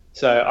actually.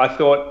 So I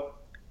thought,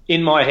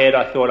 in my head,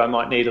 I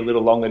might need a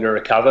little longer to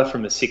recover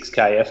from a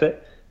 6K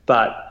effort.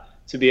 But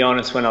to be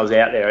honest, when I was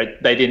out there,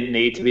 they didn't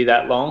need to be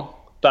that long.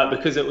 But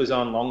because it was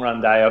on long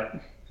run day,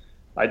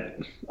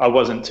 I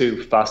wasn't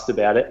too fussed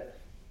about it.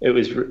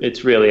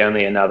 It's really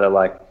only another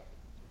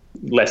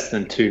less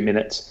than 2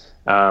 minutes.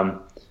 I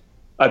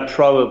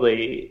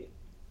probably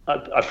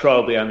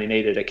only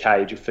needed a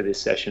K for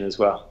this session as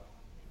well.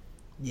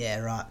 Yeah,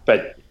 right.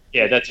 But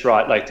yeah, that's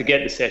right. To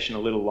get the session a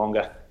little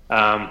longer.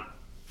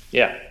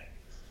 Yeah.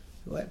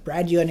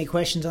 Brad, you got any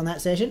questions on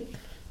that session?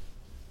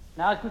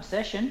 No, good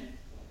session.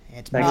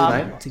 Yeah, Thanks,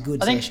 mate. It's a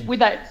good I think session. with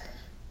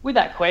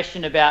that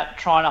question about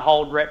trying to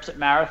hold reps at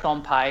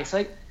marathon pace,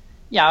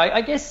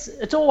 I guess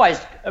it's always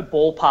a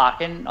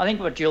ballpark. And I think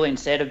what Julian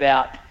said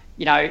about,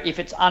 if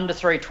it's under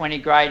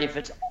 3:20, great. If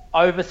it's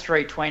over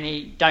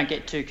 3:20, don't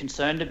get too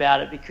concerned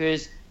about it,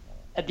 because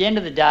at the end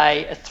of the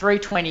day, a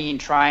 3:20 in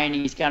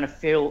training is going to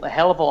feel a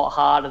hell of a lot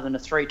harder than a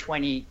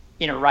 3:20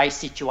 in a race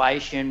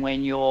situation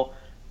when you're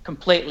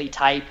completely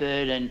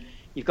tapered and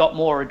you've got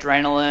more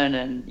adrenaline,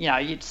 and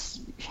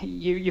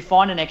you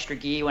find an extra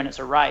gear when it's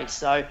a race.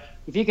 So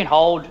if you can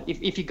hold,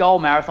 if your goal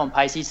marathon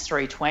pace is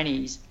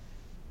 3:20s,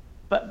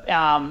 but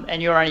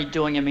and you're only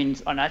doing them in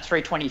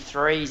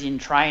 3:23s in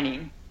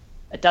training,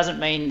 it doesn't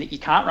mean that you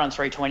can't run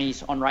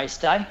 3:20s on race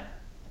day.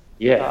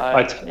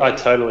 Yeah, I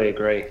totally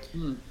agree.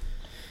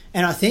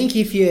 And I think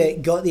if you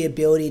got the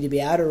ability to be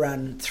able to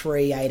run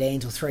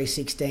 3:18s or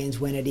 3:16s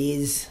when it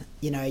is,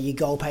 your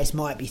goal pace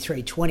might be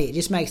 3:20, it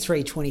just makes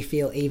 3:20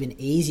 feel even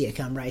easier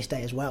come race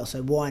day as well.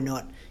 So why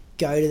not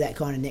go to that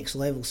kind of next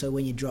level so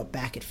when you drop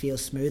back it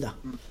feels smoother?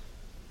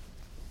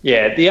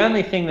 Yeah, the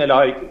only thing that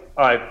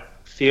I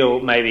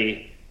feel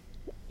maybe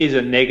is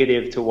a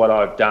negative to what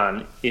I've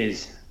done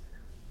is,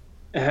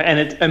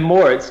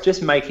 it's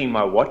just making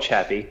my watch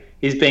happy,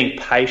 is being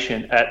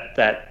patient at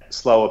that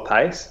slower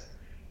pace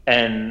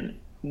and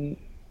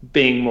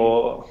being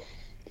more,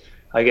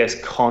 I guess,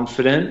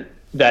 confident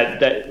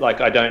that like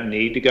I don't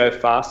need to go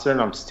faster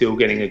and I'm still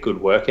getting a good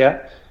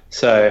workout.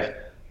 So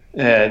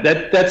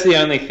that's the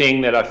only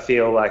thing that I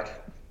feel like.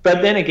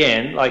 But then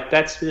again, like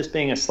that's just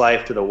being a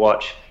slave to the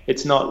watch.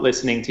 It's not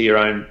listening to your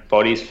own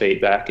body's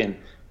feedback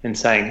and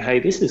saying, hey,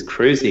 this is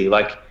cruisy.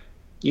 Like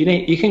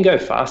you can go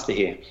faster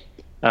here.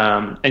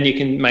 And you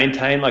can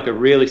maintain like a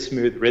really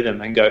smooth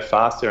rhythm and go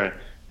faster.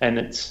 And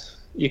that's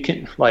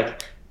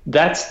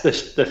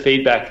the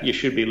feedback you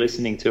should be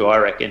listening to, I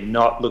reckon,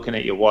 not looking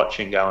at your watch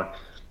and going,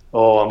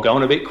 oh, I'm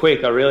going a bit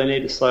quick, I really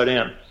need to slow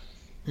down.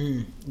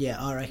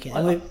 Yeah, I reckon.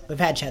 And we've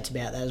had chats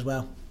about that as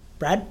well.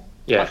 Brad?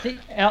 Yeah.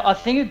 I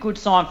think a good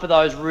sign for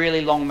those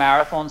really long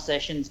marathon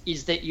sessions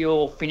is that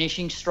you're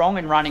finishing strong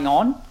and running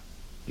on.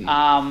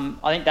 I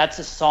think that's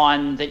a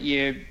sign that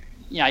you're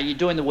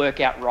doing the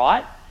workout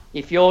right.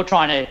 If you're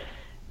trying to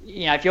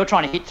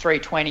hit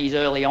 3:20s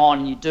early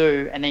on, you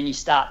do, and then you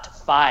start to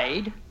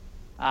fade,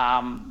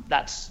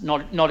 that's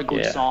not a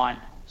good sign.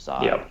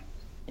 So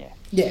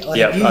if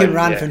you can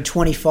run from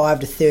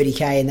 25 to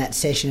 30k in that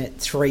session at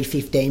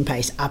 3:15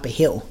 pace up a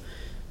hill,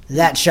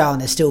 that's showing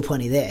there's still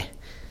plenty there.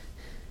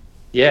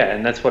 Yeah,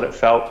 and that's what it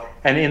felt.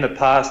 And in the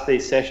past,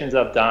 these sessions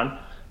I've done,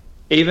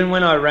 even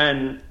when I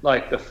ran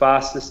like the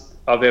fastest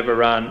I've ever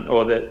run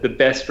or the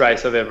best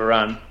race I've ever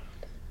run,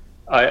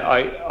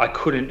 I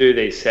couldn't do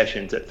these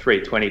sessions at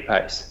 3:20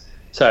 pace.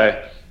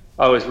 So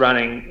I was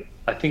running,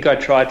 I think I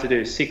tried to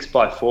do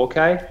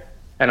 6x4k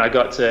and I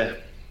got to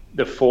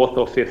the 4th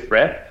or 5th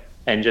rep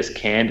and just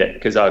canned it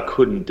because I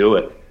couldn't do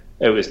it.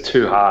 It was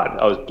too hard.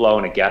 I was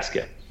blowing a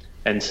gasket.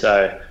 And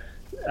so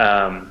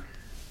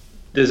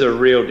there's a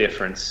real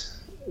difference,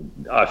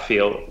 I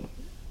feel.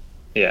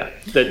 Yeah,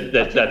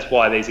 that's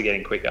why these are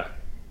getting quicker.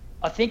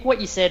 I think what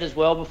you said as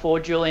well before,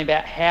 Julian,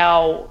 about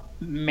how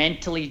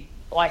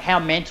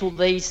mental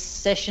these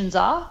sessions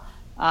are,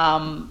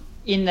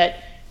 in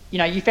that,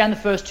 you found the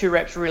first 2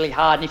 reps really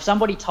hard. And if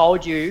somebody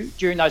told you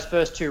during those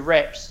first 2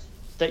 reps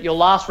that your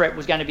last rep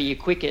was going to be your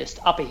quickest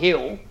up a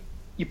hill,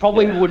 you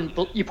probably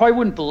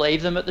wouldn't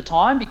believe them at the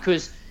time,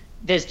 because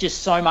there's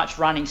just so much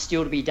running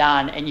still to be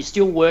done and you're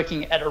still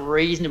working at a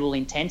reasonable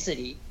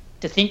intensity.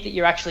 To think that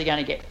you're actually going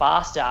to get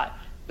faster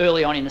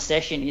early on in the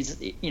session is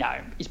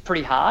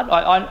pretty hard.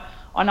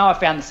 I know I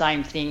found the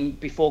same thing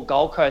before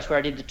Gold Coast, where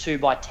I did the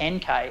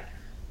 2x10k,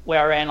 where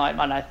I ran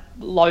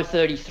low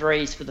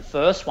 33s for the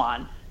first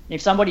one. And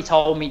if somebody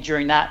told me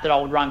during that I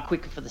would run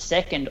quicker for the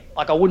second,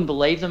 I wouldn't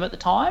believe them at the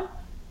time.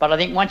 But I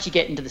think once you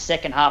get into the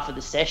second half of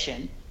the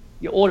session,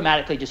 you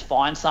automatically just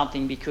find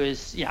something,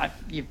 because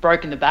you've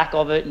broken the back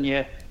of it and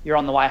you're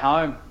on the way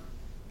home.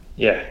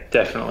 Yeah,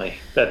 definitely.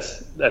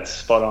 That's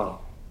spot on.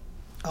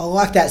 I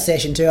like that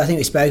session too. I think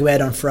we spoke about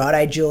it on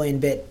Friday, Julian,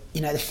 but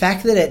the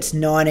fact that it's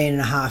 19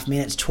 and a half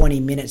minutes, 20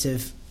 minutes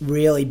of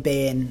really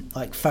being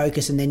like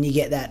focus, and then you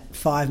get that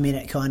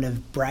 5-minute kind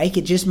of break,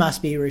 it just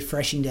must be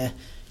refreshing to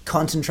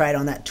concentrate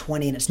on that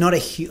 20. And it's not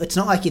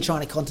like you're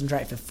trying to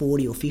concentrate for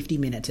 40 or 50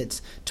 minutes.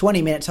 It's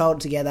 20 minutes, hold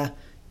it together,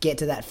 get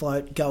to that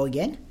float, go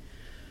again.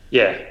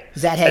 Yeah.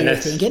 Is that how you're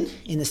thinking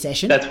in the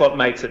session? That's what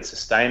makes it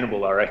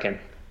sustainable, I reckon.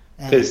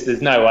 Because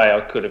there's no way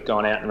I could have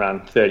gone out and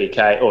run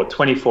 30k or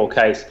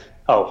 24k's.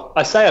 Oh,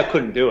 I say I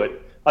couldn't do it.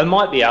 I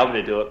might be able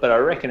to do it, but I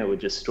reckon it would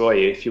destroy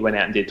you if you went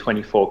out and did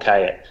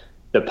 24k at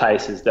the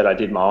paces that I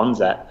did my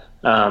ons at.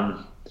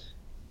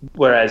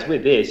 Whereas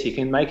with this, you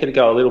can make it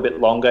go a little bit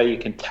longer. You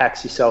can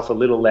tax yourself a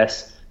little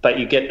less, but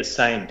you get the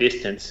same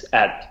distance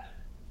at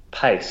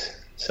pace.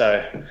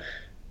 So,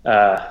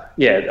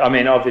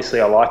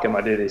 obviously I like them.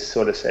 I do these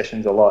sort of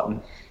sessions a lot,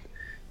 and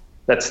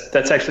that's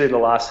actually the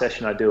last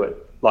session I do it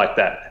like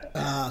that.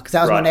 Because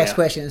that was my next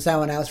question, and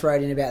someone else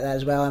wrote in about that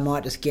as well. I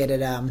might just get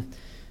it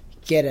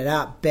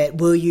up. But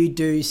will you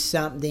do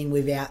something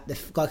without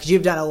because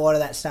you've done a lot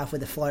of that stuff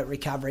with the float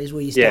recoveries?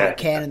 Will you start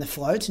canning the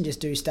floats and just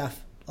do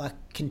stuff like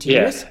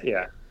continuous?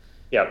 Yeah.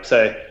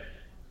 So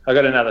I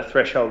got another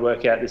threshold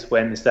workout this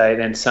Wednesday.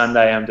 Then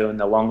Sunday I'm doing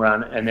the long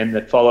run, and then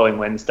the following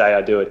Wednesday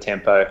I do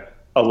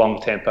a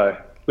long tempo,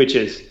 which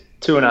is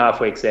 2.5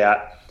 weeks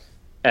out,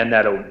 and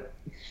that'll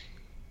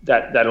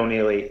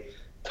nearly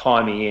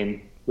tie me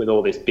in with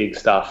all this big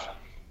stuff.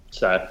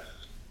 So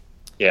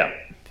yeah,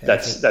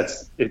 that's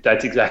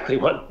exactly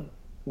what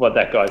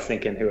that guy's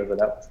thinking, whoever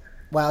that was.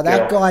 Well,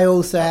 that guy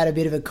also had a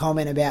bit of a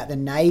comment about the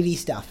Navy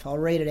stuff. I'll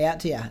read it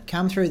out to you.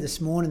 Come through this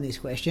morning, this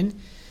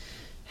question.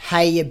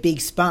 Hey, you big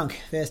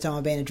spunk. First time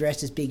I've been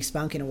addressed as big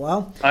spunk in a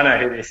while. I know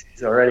who this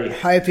is already.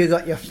 Hope you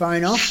got your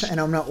phone off and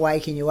I'm not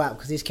waking you up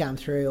because this came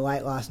through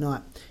late last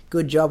night.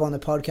 Good job on the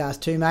podcast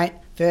too, mate.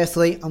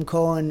 Firstly, I'm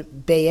calling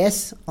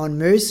BS on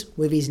Moose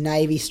with his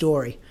Navy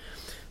story.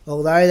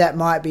 Although that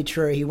might be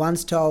true, he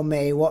once told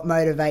me what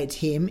motivates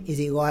him is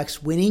he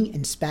likes winning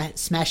and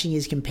smashing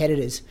his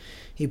competitors.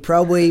 He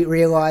probably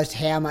realised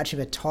how much of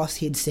a toss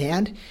he'd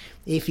sound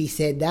if he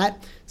said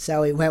that,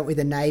 so he went with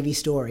a Navy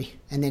story.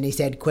 And then he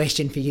said,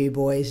 question for you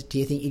boys, do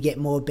you think you get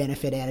more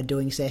benefit out of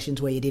doing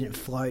sessions where you didn't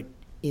float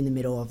in the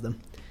middle of them?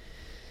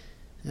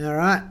 All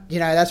right. You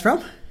know who that's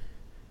from?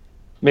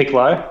 Mick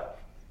Lowe?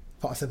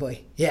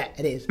 Possibly. Yeah,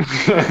 it is.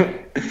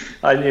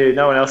 I knew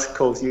no one else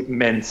calls you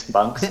men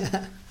spunks.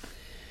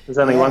 There's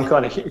only one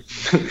kind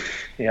of...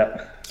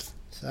 Yeah.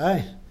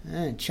 So,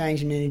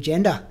 changing an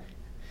agenda.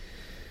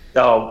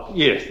 Oh,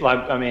 yeah.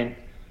 Like, I mean,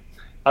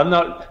 I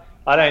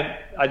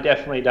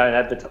definitely don't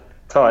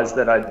advertise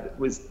that I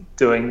was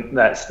doing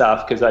that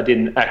stuff because I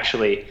didn't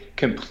actually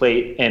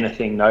complete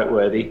anything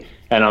noteworthy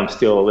and I'm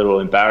still a little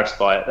embarrassed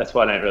by it. That's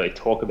why I don't really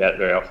talk about it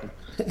very often.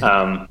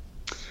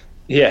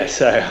 Yeah,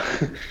 so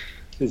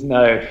there's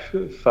no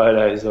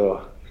photos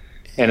or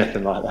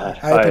anything like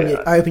that.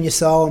 Open your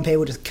soul and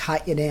people just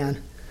cut you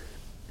down.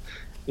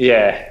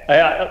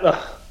 Yeah,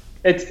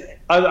 it's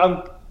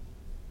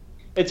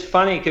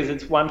funny because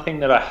it's one thing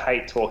that I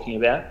hate talking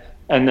about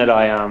and that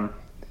I'm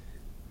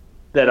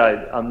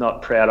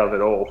not proud of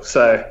at all.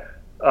 So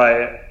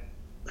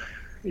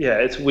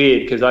it's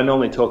weird because I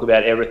normally talk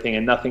about everything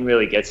and nothing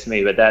really gets to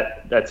me, but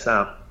that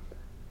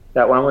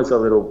one was a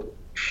little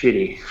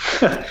shitty,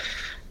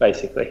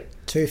 basically.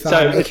 Too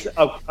far.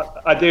 So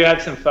I do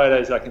have some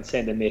photos I can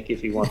send to Mick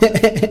if he wants.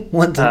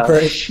 Want to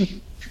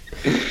prove.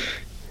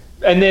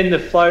 And then the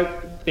float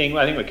thing,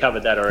 I think we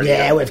covered that already.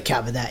 Yeah, we've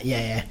covered that.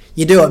 Yeah.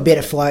 You do a bit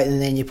of float and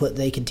then you put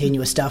the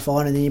continuous stuff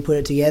on and then you put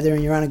it together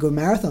and you run a good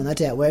marathon.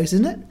 That's how it works,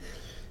 isn't it?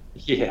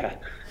 Yeah.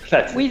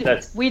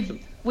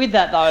 With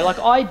that though, like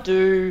I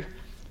do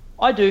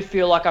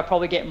feel like I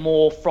probably get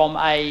more from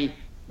a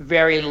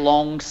very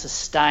long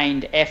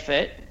sustained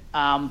effort.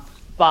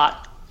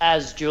 But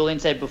as Julian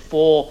said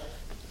before,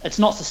 it's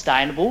not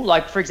sustainable.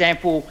 Like for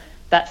example,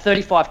 that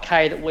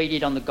 35k that we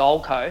did on the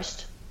Gold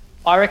Coast,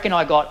 I reckon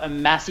I got a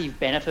massive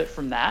benefit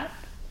from that.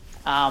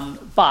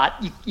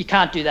 But you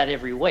can't do that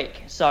every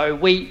week. So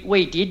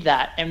we did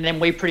that and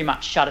then we pretty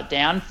much shut it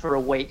down for a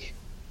week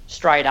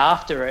straight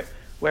after it.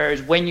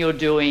 Whereas when you're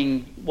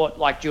doing what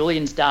like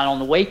Julian's done on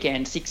the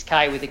weekend,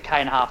 6k with a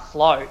 1.5k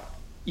float,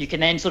 you can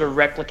then sort of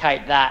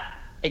replicate that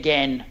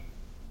again,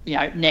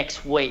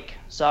 next week.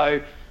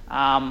 So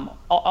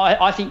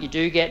I think you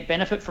do get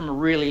benefit from a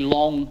really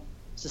long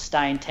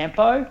sustained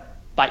tempo,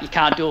 but you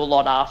can't do a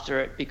lot after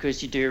it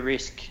because you do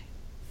risk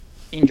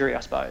injury, I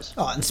suppose.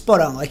 Oh, and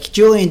spot on. Like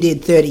Julian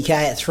did 30k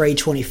at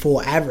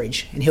 3:24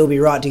 average, and he'll be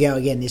right to go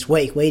again this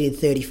week. We did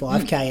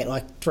 35k at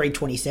like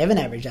 3:27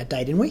 average that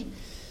day, didn't we?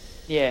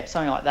 Yeah,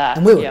 something like that.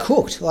 And we were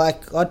cooked.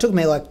 Like it took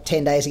me like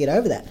 10 days to get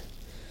over that.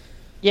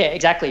 Yeah,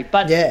 exactly.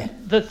 But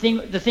the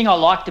thing I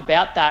liked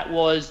about that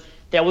was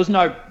there was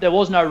no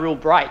real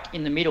break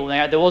in the middle.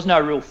 There was no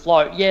real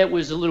float. Yeah, it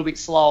was a little bit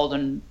slower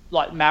than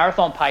like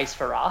marathon pace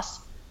for us,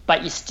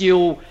 but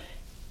you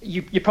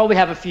probably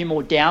have a few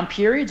more down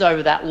periods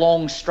over that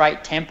long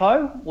straight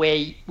tempo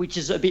which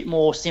is a bit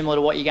more similar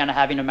to what you're going to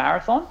have in a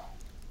marathon.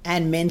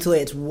 And mentally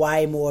it's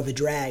way more of a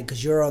drag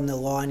because you're on the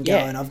line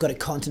going, I've got to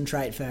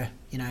concentrate for,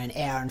 an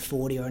hour and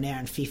 40 or an hour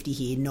and 50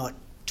 here, not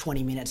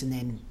 20 minutes and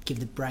then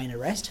give the brain a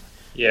rest.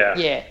 Yeah.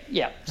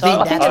 So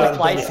I think that's what the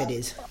benefit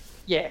is.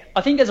 Yeah,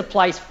 I think there's a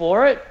place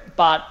for it,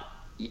 but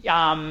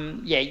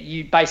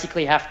you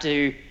basically have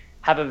to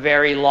have a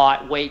very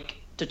light week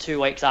to 2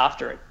 weeks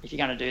after it if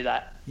you're going to do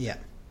that. Yeah.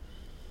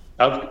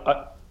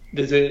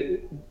 There's a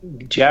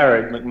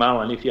Jared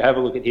McMullen, if you have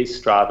a look at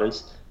his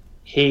Stravas,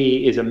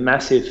 he is a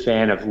massive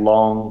fan of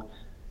long,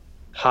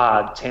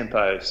 hard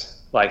tempos.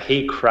 Like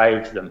he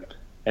craves them,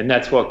 and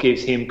that's what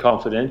gives him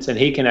confidence, and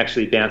he can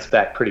actually bounce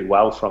back pretty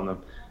well from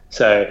them.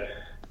 So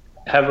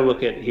have a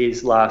look at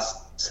his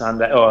last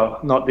Sunday, or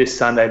not this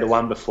Sunday, the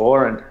one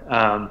before,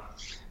 and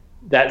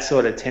that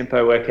sort of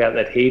tempo workout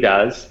that he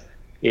does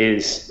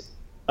is,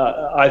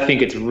 I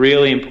think it's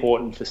really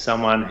important for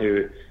someone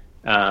who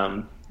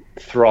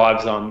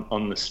thrives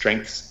on the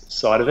strengths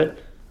side of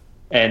it,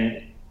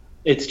 and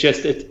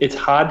it's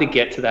hard to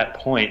get to that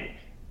point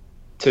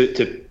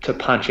to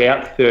punch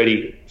out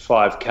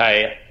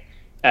 35k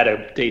at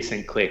a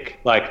decent click.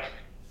 Like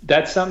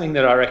that's something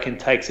that I reckon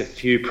takes a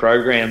few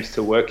programs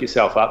to work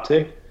yourself up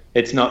to.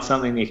 It's not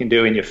something you can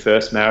do in your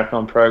first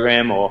marathon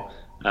program, or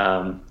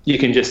you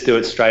can just do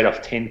it straight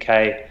off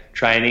 10k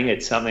training.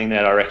 It's something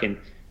that I reckon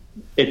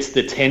it's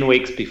the 10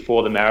 weeks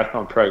before the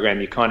marathon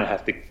program you kind of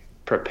have to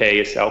prepare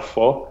yourself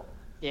for.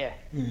 Yeah.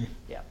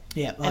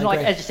 Yeah, and like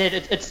as you said,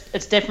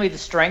 it's definitely the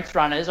strength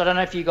runners. I don't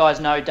know if you guys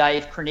know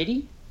Dave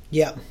Cronity.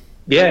 Yeah.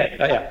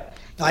 Yeah.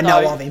 I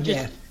know of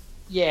him.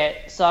 Yeah,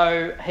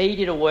 so he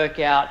did a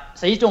workout.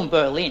 So he's doing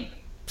Berlin.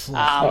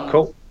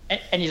 Cool.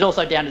 And he's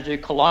also down to do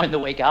Cologne the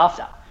week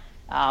after.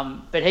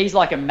 But he's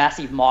like a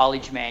massive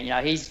mileage man.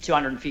 He's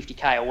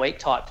 250K a week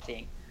type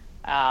thing.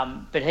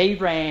 But he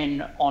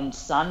ran on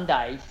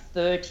Sunday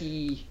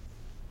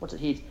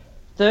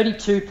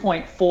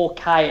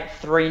 32.4K at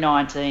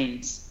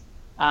 3:19s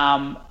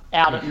out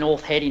at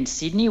North Head in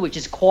Sydney, which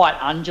is quite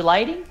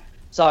undulating.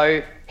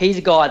 So he's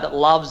a guy that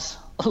loves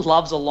a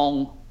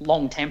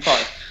long tempo.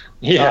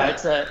 Yeah,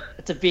 so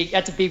that's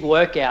a big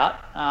workout.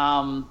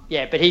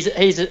 But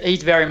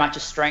he's very much a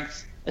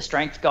strength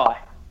guy.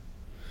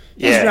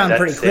 He's run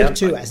pretty quick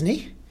too, hasn't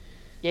he?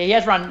 Yeah, he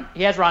has run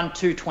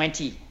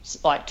 220,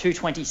 like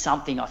 220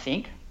 something, I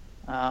think.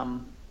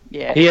 He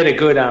had a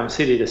good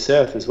city to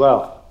surf as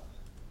well.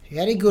 He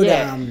had a good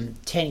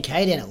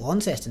 10K down at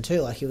Launceston too.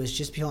 Like he was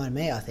just behind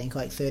me, I think,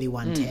 like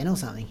 31:10 or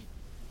something.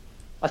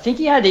 I think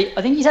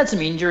he's had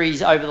some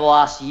injuries over the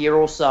last year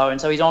or so,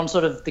 and so he's on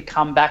sort of the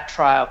comeback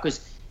trail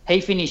because he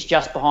finished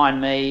just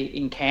behind me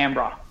in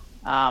Canberra.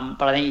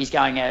 But I think he's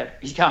going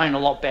a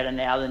lot better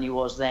now than he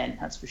was then.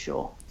 That's for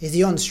sure. Is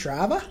he on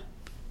Strava?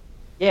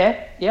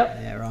 Yeah. Yep.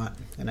 Yeah. Right.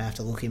 Gonna have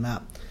to look him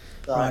up.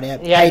 So right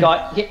out. He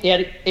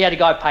had a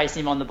guy pace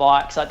him on the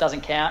bike, so it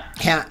doesn't count.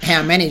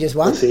 How many? Just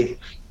one?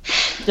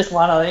 Just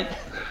one, I think.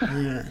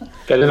 Yeah.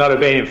 Better not have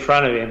been in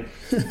front of him.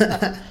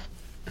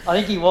 I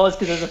think he was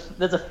because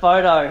there's a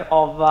photo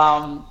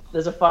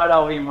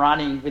of him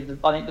running with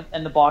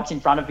and the bike's in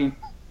front of him.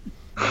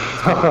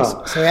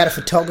 So we had a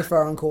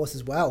photographer on course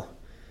as well.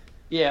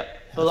 Yeah,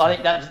 well, I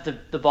think that's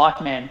the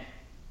bike man.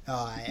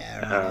 Oh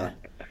yeah, right.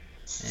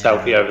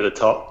 Selfie over the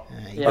top.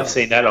 Yeah. I've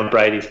seen that on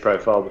Brady's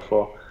profile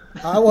before.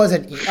 I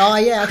wasn't. Oh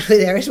yeah, actually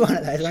there is one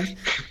of those ones.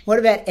 What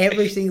about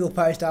every single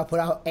post I put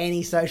up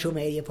any social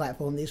media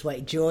platform this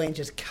week? Julian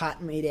just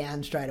cut me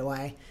down straight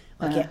away.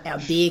 Like our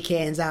beer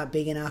cans aren't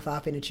big enough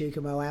up in Echuca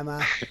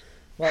Moama.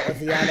 What was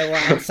the other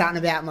one? Something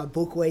about my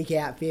book week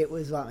outfit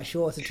was like my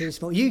shorts are too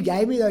small. You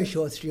gave me those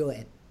shorts,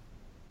 Julian.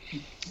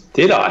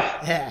 Did I?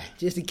 Yeah,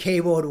 just a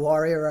keyboard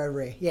warrior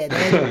over here.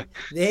 Yeah,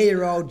 they're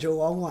your old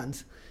Geelong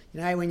ones.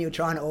 You know when you were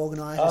trying to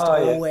organise us to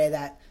all wear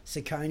that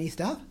Saucony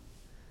stuff?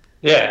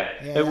 Yeah,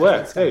 it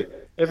works too.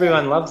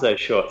 Everyone loves those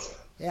shorts.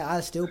 Yeah,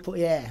 I still pull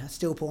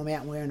them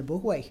out and wear in a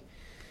book week.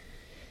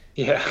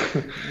 Yeah.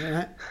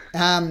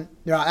 Right,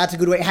 that's a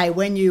good week. Hey,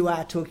 when you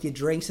took your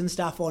drinks and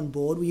stuff on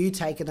board, were you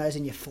taking those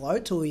in your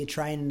floats or were you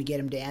training to get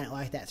them down at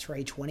like that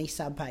 3:20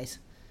 sub pace?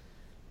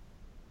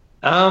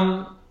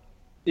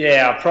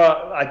 Yeah,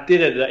 I did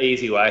it the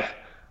easy way.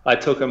 I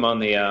took them on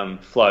the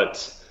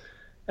floats.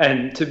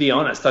 And to be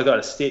honest, I got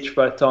a stitch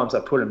both times I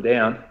put them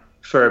down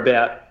for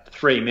about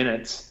 3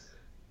 minutes.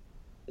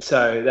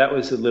 So that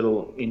was a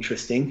little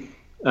interesting.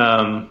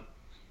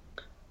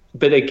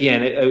 But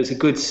again, it was a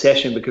good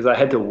session because I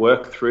had to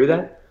work through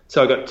that.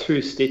 So I got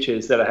 2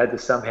 stitches that I had to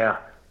somehow,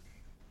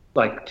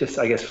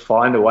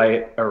 find a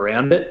way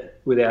around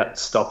it without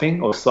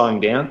stopping or slowing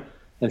down.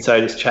 And so I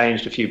just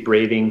changed a few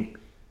breathing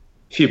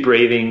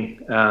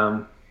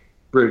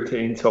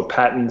routines or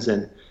patterns,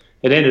 and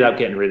it ended up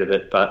getting rid of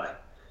it.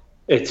 But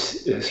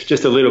it's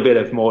just a little bit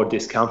of more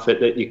discomfort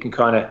that you can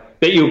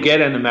that you'll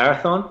get in the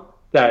marathon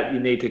that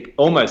you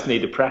almost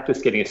need to practice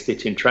getting a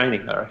stitch in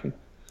training, I reckon.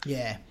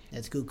 Yeah,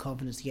 that's good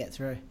confidence to get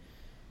through.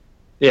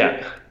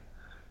 Yeah.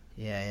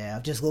 Yeah.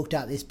 I've just looked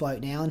up this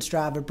bloke now on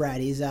Strava,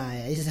 Brad. He's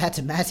had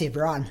a massive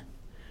run.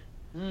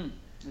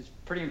 It's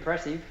pretty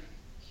impressive.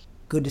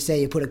 Good to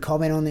see you put a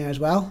comment on there as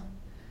well.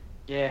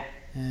 Yeah.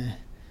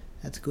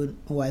 That's good.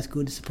 Always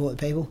good to support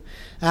the people.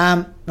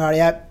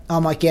 Rightio. I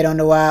might get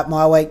onto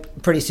my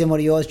week. Pretty similar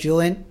to yours,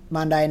 Julian.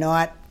 Monday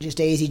night,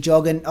 just easy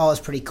jogging. I was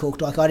pretty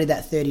cooked. Like I did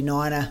that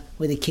 39er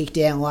with a kick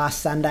down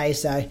last Sunday,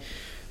 so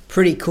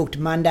pretty cooked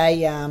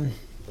Monday.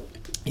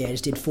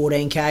 Just did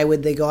 14K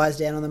with the guys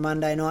down on the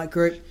Monday night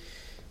group.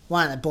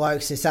 One of the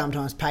blokes who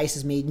sometimes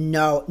paces me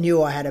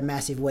knew I had a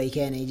massive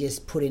weekend. He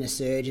just put in a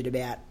surge at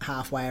about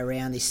halfway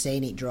around this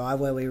scenic drive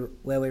where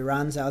we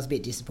run, so I was a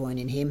bit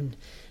disappointed in him.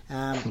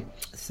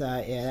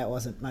 That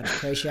wasn't much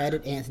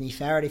appreciated. Anthony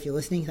Farrett, if you're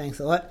listening, thanks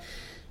a lot.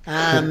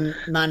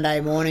 Monday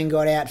morning,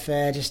 got out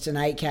for just an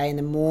 8K in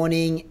the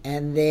morning,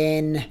 and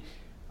then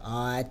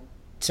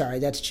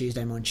that's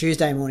Tuesday morning.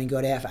 Tuesday morning,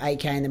 got out for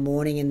 8K in the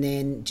morning, and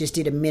then just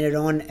did a minute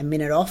on, a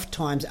minute off,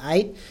 times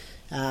 8.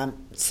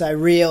 So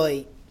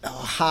really,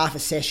 half a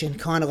session,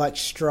 kind of like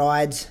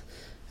strides,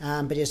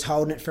 but just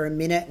holding it for a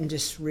minute and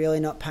just really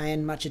not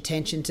paying much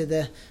attention to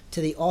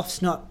the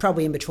offs. Not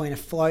probably in between a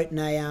float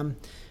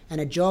and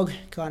a jog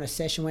kind of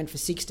session. Went for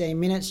 16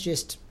 minutes.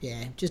 Just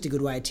a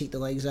good way to tick the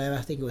legs over.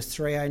 I think it was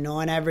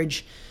 3:09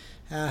 average,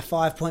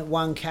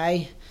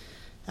 5.1K.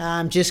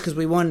 Just because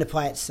we wanted to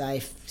play it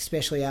safe,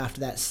 especially after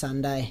that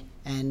Sunday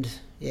and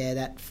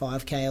that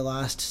 5K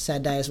last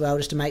Saturday as well,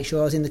 just to make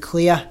sure I was in the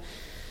clear.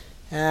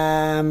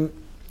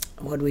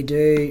 What did we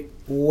do?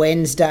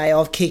 Wednesday,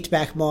 I've kicked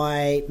back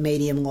my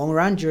medium long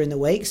run during the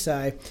week,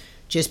 so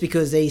just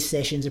because these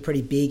sessions are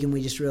pretty big and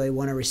we just really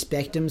want to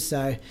respect them,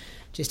 so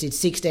just did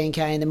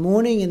 16K in the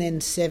morning and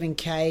then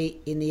 7K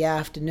in the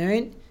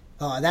afternoon.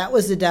 Oh, that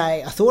was the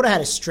day. I thought I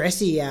had a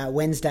stressy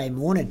Wednesday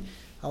morning.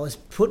 I was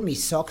putting my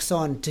socks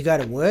on to go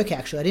to work,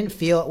 actually. I didn't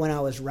feel it when I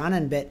was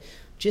running, but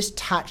just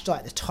touched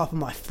like the top of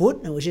my foot,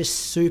 and it was just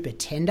super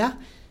tender.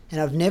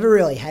 And I've never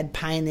really had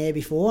pain there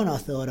before, and I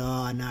thought,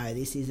 oh no,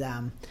 this is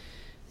a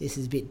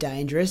bit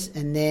dangerous.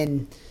 And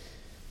then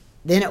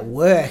at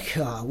work,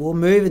 we're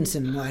moving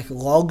some like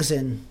logs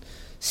and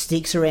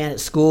sticks around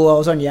at school. I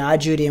was on yard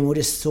duty, and we're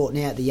just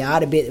sorting out the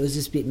yard a bit. It was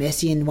just a bit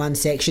messy in one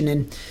section,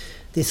 and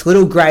this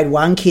little grade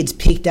 1 kid's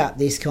picked up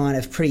this kind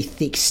of pretty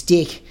thick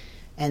stick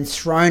and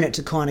thrown it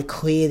to kind of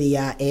clear the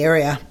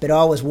area, but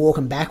I was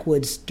walking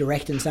backwards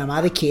directing some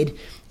other kid,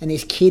 and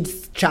this kid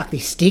chucked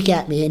this stick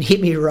at me and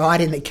hit me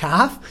right in the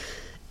calf.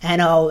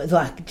 And I was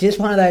like, just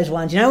one of those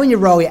ones, you know when you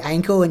roll your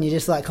ankle and you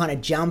just like kind of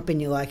jump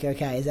and you're like,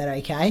 okay, is that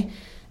okay?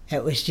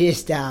 It was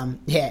just,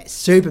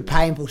 super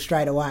painful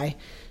straight away.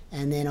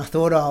 And then I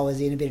thought I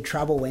was in a bit of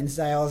trouble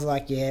Wednesday. I was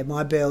like, yeah,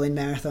 my Berlin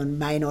Marathon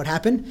may not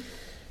happen.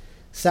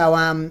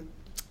 So,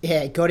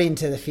 got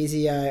into the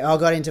physio. I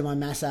got into my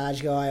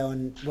massage guy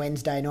on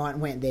Wednesday night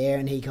and went there,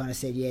 and he kind of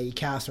said, yeah, your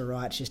calf's all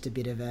right. It's just a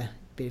bit of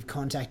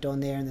contact on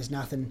there, and there's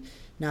nothing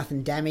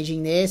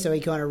damaging there. So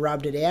he kind of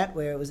rubbed it out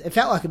where it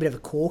felt like a bit of a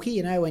corky,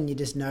 you know, when you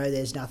just know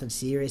there's nothing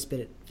serious, but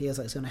it feels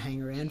like it's going to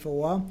hang around for a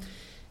while.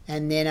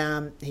 And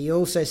then he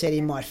also said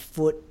in my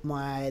foot,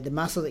 the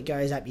muscle that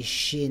goes up your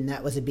shin,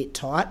 that was a bit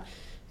tight,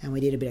 and we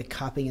did a bit of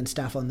cupping and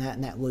stuff on that,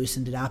 and that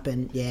loosened it up,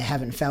 and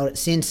haven't felt it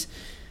since,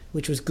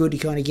 which was good to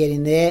kind of get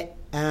in there.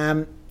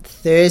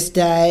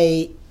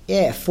 Thursday,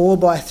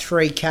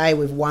 4x3K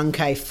with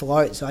 1K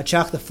float. So I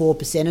chucked the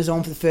 4%ers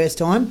on for the first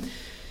time.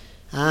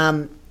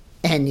 And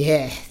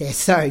they're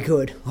so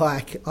good.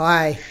 Like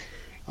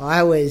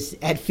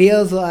it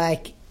feels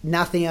like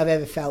nothing I've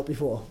ever felt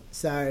before.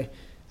 So,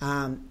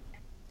 when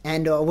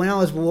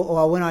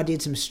I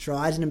did some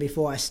strides in them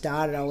before I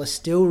started, I was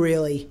still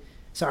really,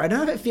 I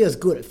don't know if it feels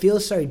good. It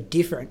feels so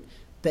different,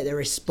 but the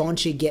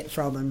response you get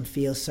from them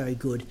feels so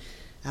good.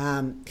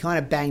 Kind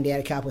of banged out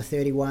a couple of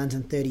 31s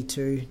and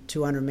 32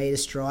 200-metre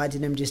strides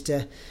in them just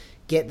to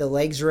get the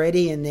legs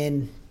ready, and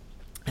then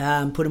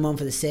put them on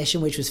for the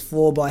session, which was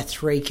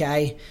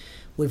 4x3K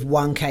with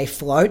 1K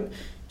float.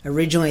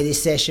 Originally,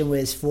 this session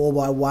was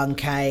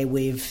 4x1K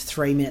with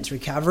 3 minutes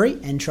recovery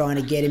and trying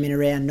to get him in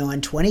around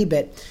 9:20,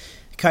 but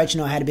the coach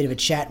and I had a bit of a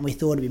chat, and we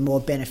thought it'd be more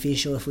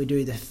beneficial if we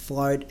do the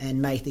float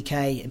and make the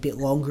K a bit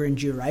longer in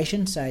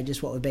duration, so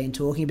just what we've been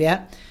talking about.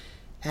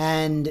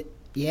 And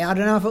I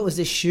don't know if it was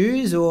the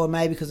shoes or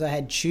maybe because I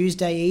had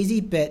Tuesday easy,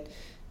 but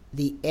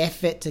the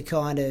effort to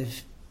kind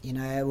of,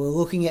 we're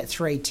looking at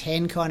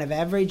 310 kind of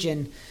average,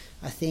 and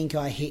I think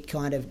I hit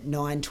kind of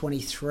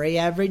 923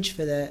 average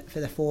for the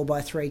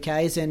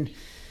 4x3Ks, and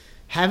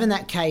having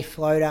that K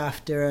float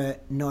after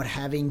not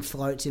having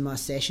floats in my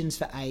sessions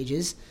for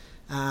ages,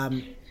 felt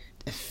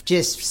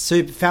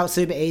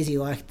super easy.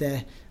 I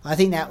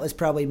think that was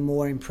probably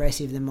more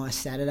impressive than my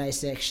Saturday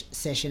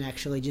session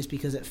actually, just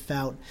because it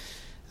felt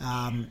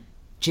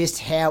just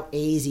how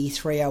easy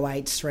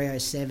 308s,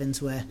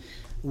 307s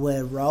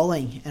were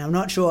rolling. And I'm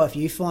not sure if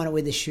you find it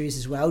with the shoes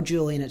as well,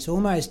 Julian. It's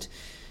almost,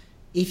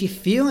 if you're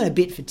feeling a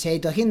bit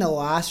fatigued, like in the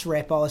last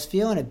rep, I was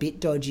feeling a bit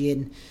dodgy,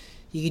 and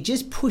you could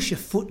just push your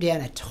foot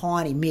down a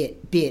tiny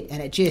bit,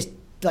 and it just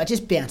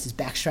bounces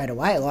back straight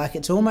away. Like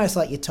it's almost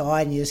like you're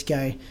tired and you just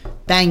go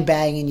bang,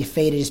 bang, and your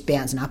feet are just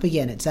bouncing up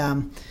again. It's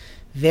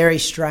very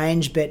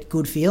strange, but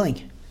good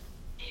feeling.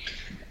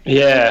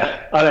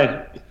 Yeah,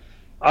 I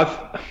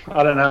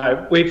don't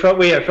know. We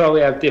probably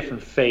have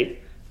different feet.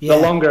 Yeah.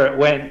 The longer it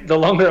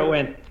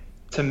went,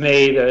 to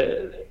me,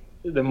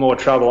 the more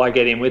trouble I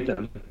get in with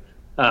them.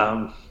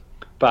 But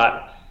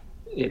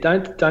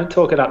don't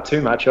talk it up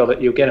too much, or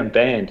that you'll get them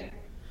banned.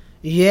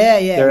 Yeah.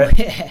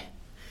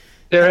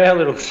 They're our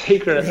little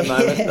secret at the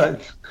moment. Yeah.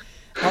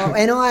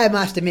 And I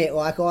must admit,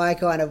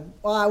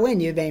 when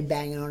you've been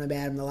banging on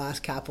about them the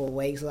last couple of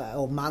weeks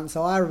or months,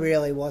 I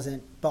really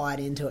wasn't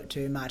buying into it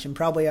too much, and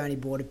probably only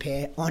bought a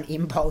pair on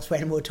impulse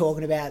when we were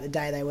talking about it the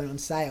day they went on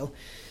sale.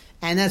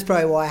 And that's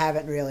probably why I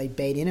haven't really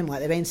been in them. Like,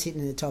 they've been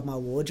sitting in the top of my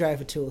wardrobe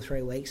for 2 or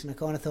 3 weeks, and I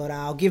kind of thought,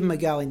 I'll give them a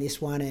go in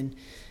this one. And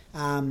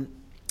I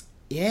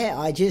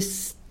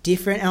just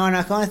different. And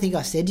I kind of think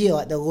I said to you,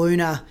 like the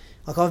Luna.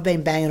 Like, I've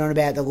been banging on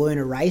about the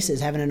Luna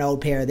races, having an old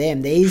pair of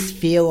them. These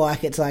feel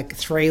like it's like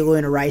 3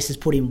 Luna races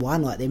put in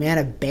one. Like, the amount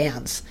of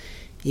bounce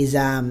is,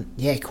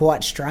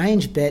 quite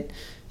strange. But,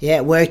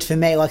 it worked for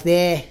me. Like,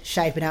 they're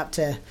shaping up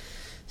to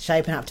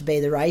be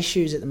the race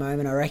shoes at the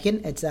moment, I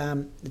reckon. It's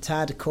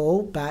hard to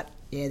call, but,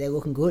 they're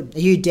looking good. Are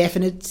you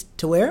definite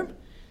to wear them?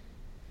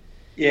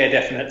 Yeah,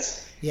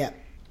 definite. Yeah.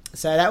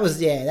 So that was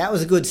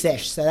a good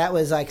sesh. So that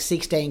was like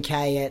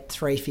 16K at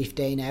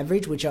 3:15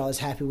 average, which I was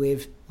happy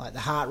with. Like, the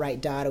heart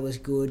rate data was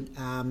good.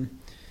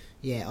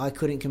 I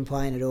couldn't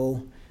complain at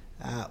all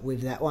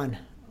with that one,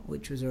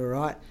 which was all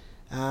right.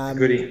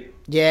 Goodie.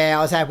 Yeah,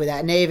 I was happy with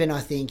that. And even, I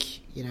think,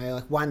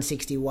 like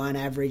 161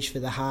 average for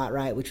the heart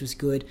rate, which was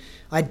good.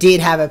 I did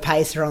have a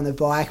pacer on the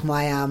bike.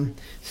 My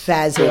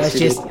Faz,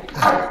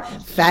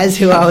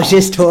 who I was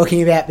just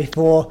talking about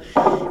before,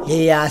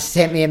 He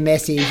sent me a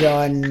message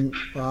on,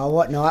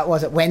 what night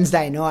was it?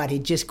 Wednesday night.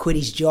 He'd just quit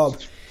his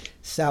job.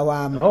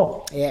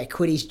 So,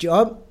 quit his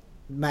job.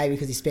 Maybe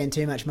because he spent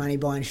too much money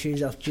buying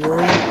shoes off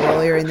Julian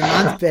earlier in the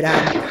month. But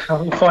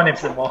I'll find him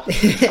some more.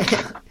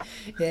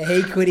 Yeah,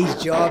 he quit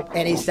his job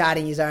and he's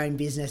starting his own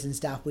business and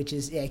stuff, which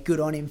is good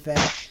on him for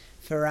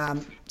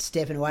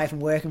stepping away from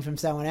working from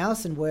someone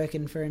else and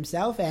working for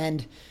himself.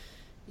 And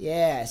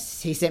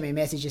yes, he sent me a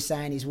message just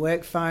saying his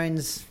work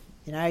phone's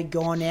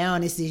gone now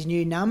and this is his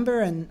new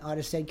number, and I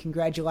just said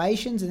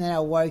congratulations. And then I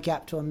woke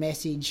up to a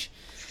message,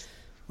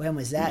 when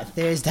was that?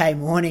 Thursday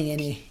morning, and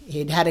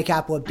he'd had a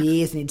couple of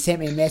beers and he'd sent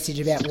me a message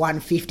about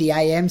 1:50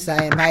 a.m.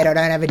 saying, mate, I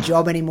don't have a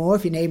job anymore.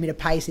 If you need me to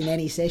pace in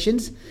any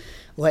sessions,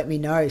 let me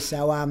know.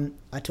 So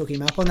I took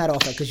him up on that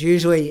offer, because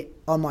usually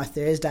on my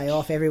Thursday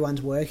off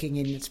everyone's working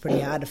and it's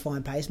pretty hard to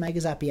find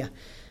pacemakers up here.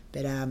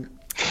 But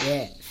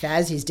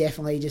Faz, he's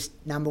definitely just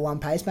number one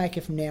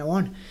pacemaker from now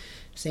on,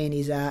 seeing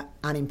he's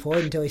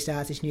unemployed until he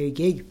starts this new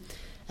gig.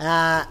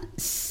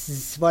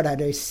 What I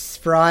do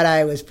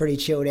Friday was pretty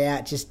chilled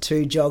out, just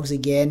 2 jogs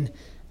again.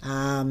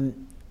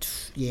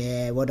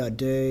 What I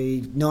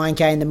do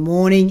 9k in the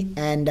morning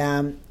and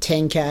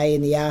 10k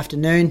in the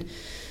afternoon.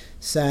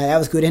 So that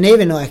was good. And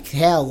even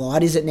how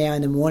light is it now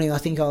in the morning? I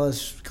think I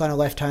was kind of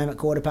left home at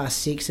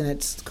 6:15 and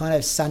it's kind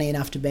of sunny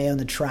enough to be on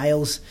the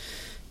trails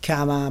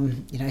come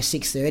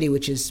 6:30,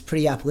 which is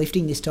pretty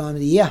uplifting this time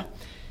of the year.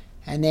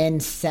 And then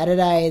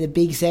Saturday, the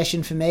big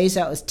session for me,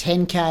 so it was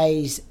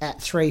 10Ks at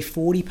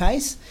 3:40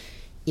 pace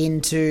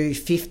into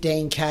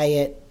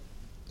 15K at,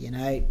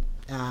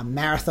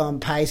 marathon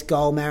pace,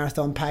 goal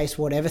marathon pace,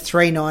 whatever,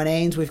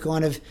 3:19s. We've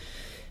kind of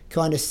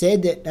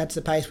said that's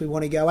the pace we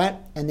want to go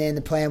at. And then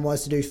the plan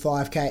was to do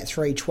 5K at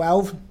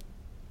 3:12.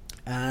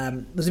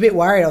 Was a bit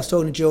worried. I was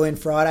talking to Julian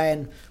Friday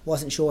and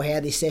wasn't sure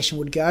how this session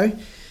would go.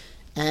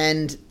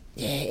 And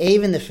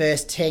even the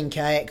first 10K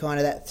at kind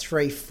of that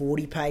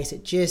 3:40 pace,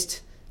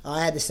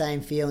 I had the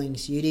same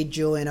feelings you did,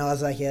 Julian. I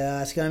was like,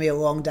 it's going to be a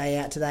long day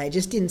out today. It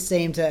just didn't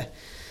seem to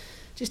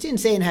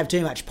have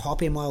too much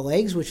pop in my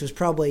legs, which was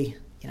probably,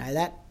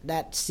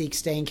 that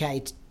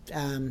 16K,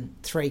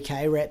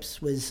 3K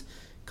reps was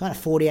kind of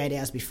 48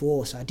 hours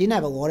before. So I didn't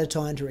have a lot of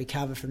time to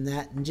recover from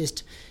that and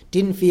just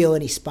didn't feel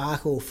any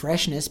sparkle or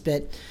freshness.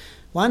 But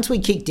once we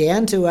kicked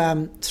down to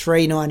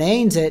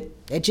 3:19s,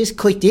 it just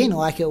clicked in.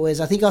 I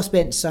think I've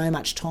spent so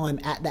much time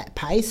at that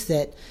pace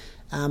that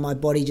my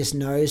body just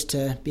knows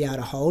to be able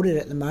to hold it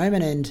at the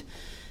moment. And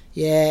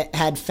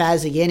had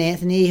Faz again,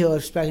 Anthony, who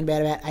I've spoken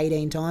about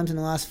 18 times in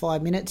the last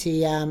 5 minutes.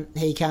 He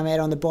came out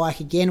on the bike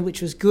again,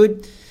 which was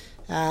good.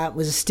 It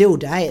was a still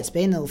day. It's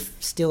been the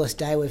stillest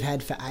day we've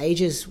had for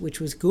ages, which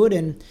was good.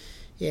 And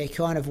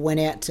kind of went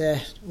out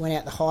the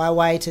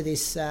highway to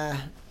this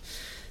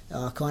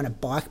kind of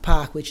bike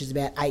park, which is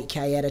about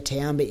 8k out of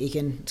town, but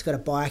it's got a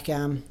bike,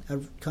 a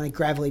kind of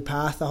gravelly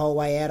path the whole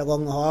way out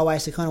along the highway.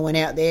 So kind of went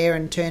out there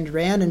and turned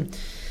around and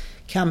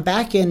come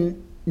back,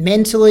 and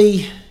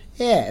mentally,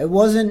 it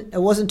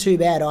wasn't too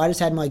bad. I just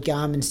had my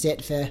Garmin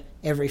set for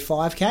every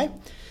 5k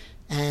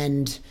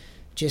and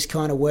just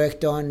kind of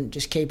worked on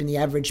just keeping the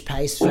average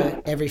pace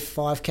for every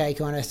 5k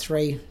kind of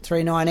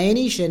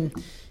 3:19ish, and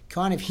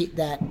kind of hit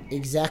that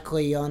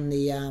exactly on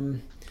the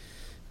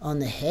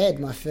head.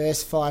 My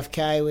first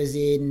 5k was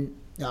the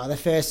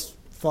first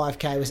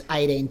 5k was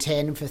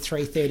 18:10 for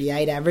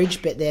 3:38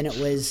 average, but then it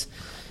was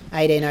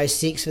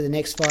 18:06 for the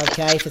next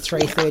 5k for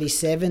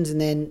 3:37s, and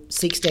then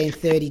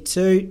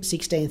 16:32,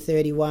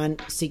 16:31,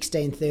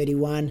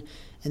 16:31,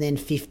 and then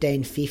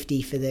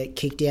 15:50 for the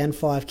kick down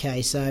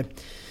 5k. So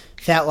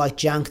felt like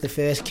junk the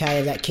first k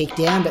of that kick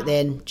down, but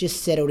then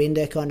just settled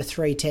into kind of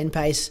 3:10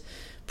 pace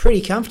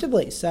pretty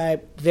comfortably. So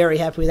very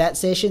happy with that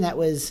session. That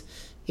was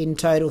in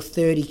total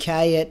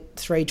 30k at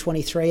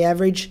 3:23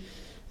 average.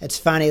 It's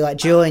funny, like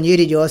Julian, you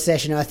did your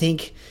session. I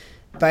think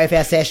both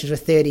our sessions were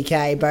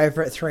 30k, both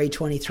are at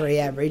 3:23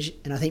 average,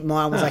 and I think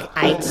mine was like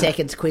 8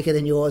 seconds quicker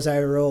than yours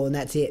overall, and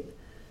that's it.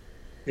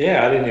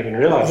 Yeah, I didn't even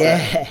realise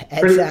that.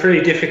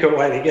 Pretty difficult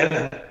way to get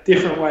it.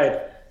 Different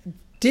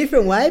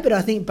way, but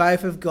I think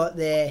both have got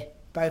their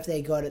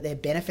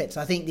benefits.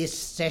 I think this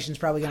session's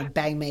probably going to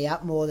bang me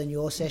up more than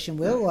your session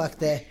will.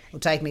 It'll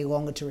take me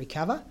longer to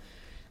recover.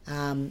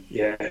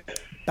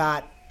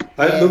 But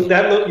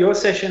your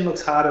session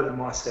looks harder than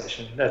my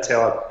session. That's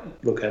how I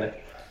look at it.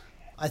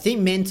 I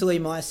think mentally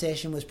my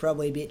session was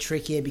probably a bit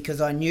trickier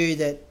because I knew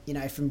that,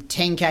 from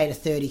 10k to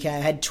 30k, I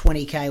had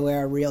 20k where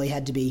I really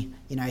had to be,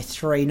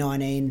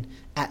 3:19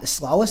 at the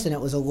slowest, and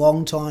it was a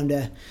long time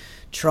to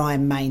try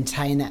and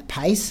maintain that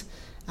pace.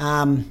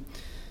 We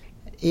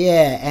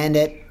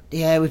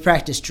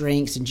practiced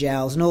drinks and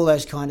gels and all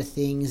those kind of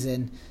things,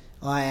 and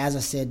as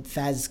I said,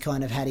 Faz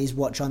kind of had his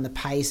watch on the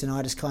pace, and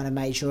I just kind of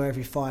made sure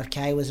every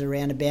 5k was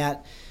around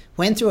about.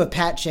 Went through a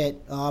patch at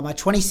my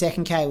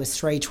 22nd k was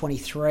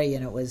 3:23,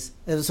 and it was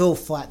all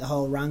flat the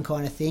whole run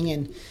kind of thing,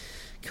 and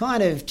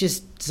kind of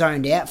just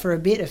zoned out for a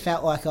bit. It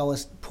felt like I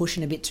was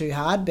pushing a bit too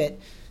hard, but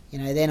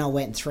then I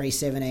went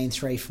 3:17,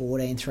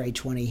 3:14,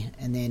 3:20,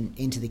 and then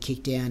into the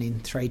kick down in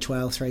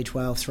 3:12,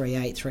 3:12,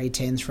 3:8,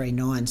 3:10,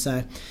 3:9.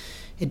 So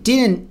it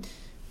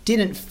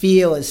didn't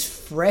feel as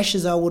fresh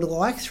as I would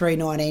like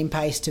 3:19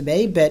 pace to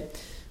be, but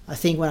I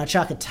think when I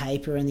chuck a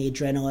taper and the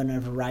adrenaline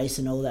of a race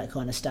and all that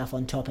kind of stuff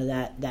on top of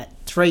that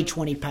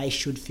 3:20 pace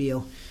should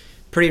feel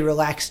pretty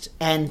relaxed.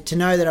 And to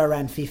know that I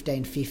ran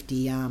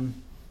 15:50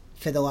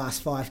 for the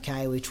last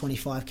 5K with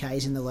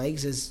 25Ks in the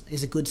legs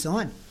is a good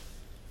sign.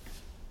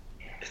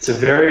 It's a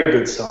very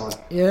good sign.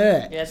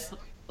 Yeah. Yes,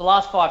 the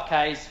last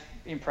 5K is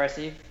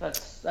impressive.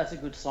 That's a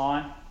good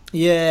sign.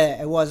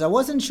 Yeah, it was. I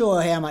wasn't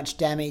sure how much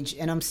damage,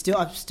 and I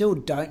still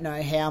don't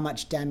know how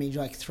much damage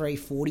like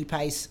 3:40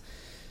 pace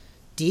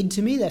did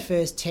to me that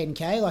first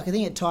 10K. Like I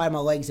think it tired my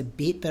legs a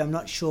bit, but I'm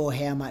not sure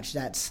how much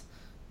that's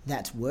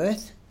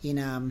worth.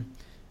 While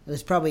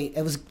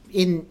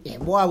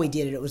we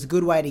did it, it was a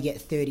good way to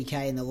get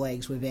 30K in the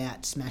legs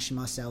without smashing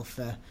myself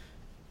for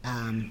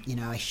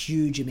a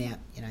huge amount.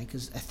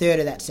 Because a third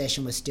of that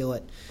session was still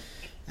at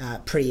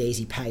pretty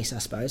easy pace, I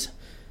suppose.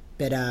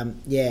 But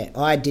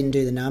I didn't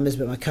do the numbers,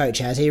 but my coach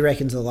has. He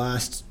reckons the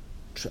last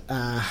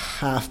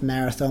half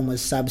marathon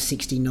was sub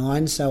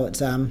 69, so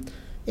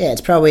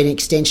it's probably an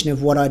extension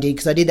of what I did,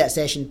 because I did that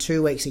session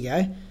 2 weeks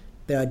ago,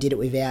 but I did it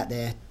without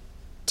the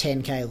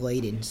 10K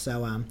lead in.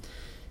 So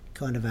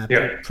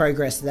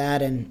progressed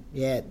that, and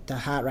the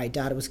heart rate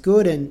data was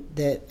good, and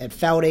it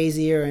felt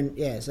easier, and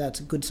so that's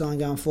a good sign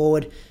going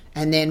forward.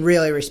 And then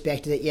really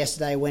respected it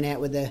yesterday. Went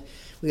out with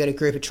we got a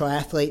group of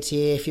triathletes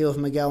here. A few of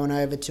them are going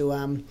over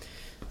to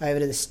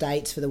the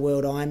States for the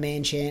World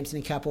Ironman Champs in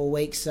a couple of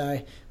weeks.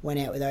 So went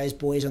out with those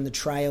boys on the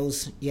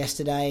trails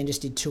yesterday and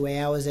just did 2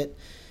 hours at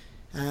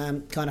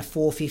kind of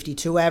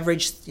 4:52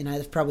 average.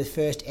 Probably the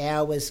first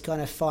hour was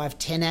kind of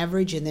 5:10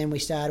 average, and then we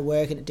started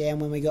working it down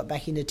when we got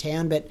back into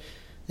town. But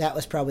that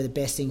was probably the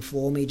best thing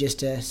for me, just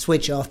to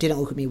switch off, didn't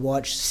look at me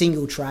watch,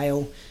 single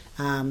trail,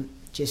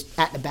 just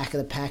at the back of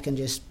the pack and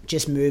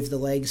just move the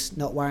legs,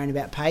 not worrying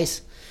about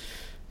pace.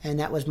 And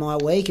that was my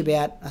week. I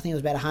think it was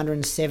about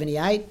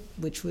 178,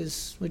 which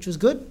was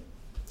good.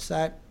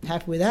 So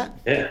happy with that.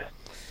 Yeah.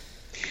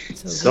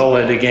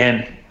 Solid good.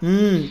 Again.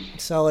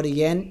 Solid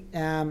again.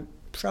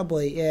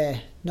 Probably,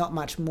 not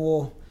much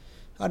more.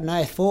 I don't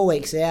know, 4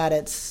 weeks out,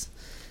 it's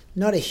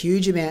not a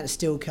huge amount to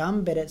still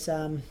come, but it's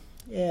there's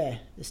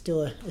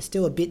still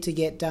a bit to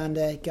get done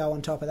to go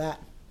on top of that.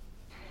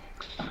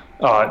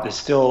 Oh, there's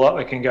still a lot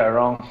that can go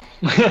wrong.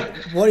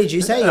 What did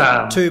you say? You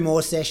got 2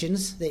 more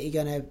sessions that you're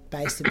going to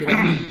base a bit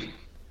on?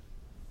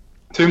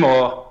 2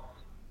 more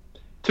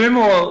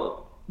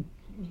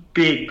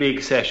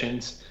big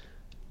sessions,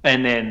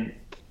 and then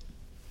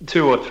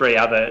 2 or 3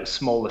 other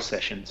smaller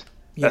sessions.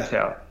 Yeah. That's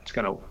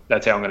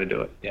how I'm going to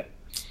do it. Yeah.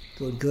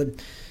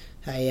 Good.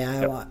 Hey,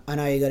 I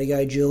know you got to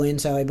go, Julian,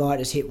 so we might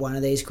just hit one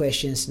of these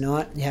questions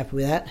tonight. You happy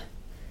with that?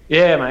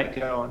 Yeah, mate.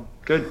 Go on.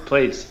 Good,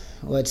 please.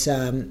 Let's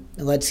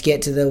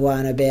get to the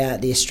one about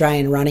the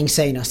Australian running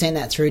scene. I sent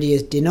that through to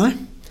you, didn't I?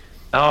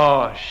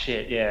 Oh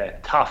shit! Yeah,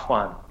 tough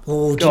one.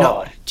 Oh, do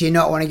you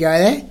not want to go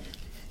there?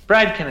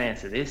 Brad can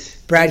answer this.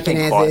 Brad can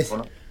answer this.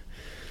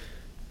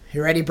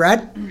 You ready,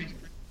 Brad?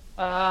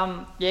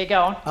 Yeah,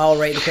 go on. I'll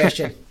read the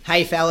question.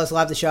 Hey fellas,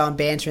 love the show and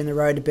banter in the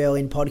Road to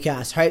Berlin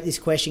podcast. Hope this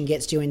question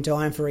gets to you in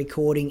time for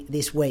recording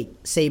this week.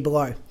 See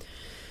below.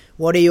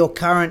 What are your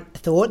current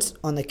thoughts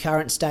on the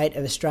current state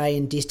of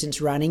Australian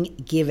distance running,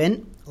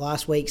 given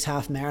last week's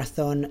half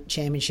marathon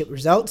championship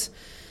results?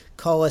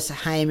 Collis,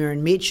 Hamer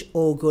and Mitch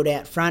all good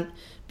out front,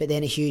 but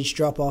then a huge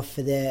drop off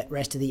for the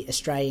rest of the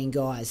Australian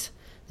guys.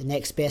 The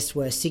next best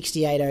were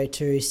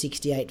 68.02,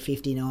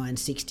 68.59,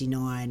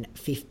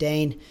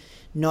 69.15.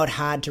 Not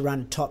hard to run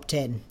a top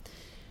 10.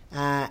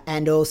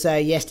 And also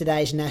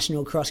yesterday's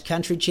national cross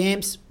country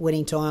champs,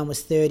 winning time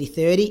was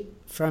 30:30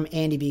 from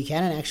Andy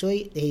Buchanan.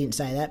 Actually, he didn't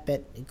say that,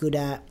 but a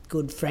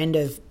good friend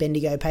of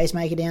Bendigo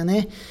pacemaker down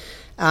there.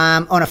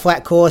 On a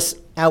flat course,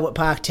 Albert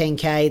Park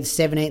 10K, the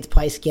 17th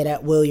place getter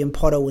William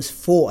Potter was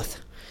 4th.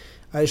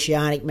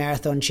 Oceanic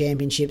Marathon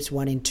Championships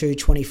won in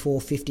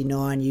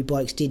 2:24.59. You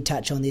blokes did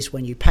touch on this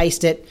when you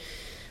paced it.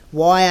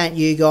 Why aren't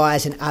you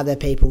guys and other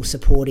people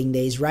supporting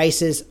these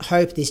races?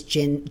 Hope this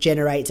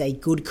generates a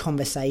good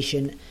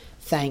conversation.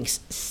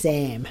 Thanks,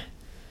 Sam.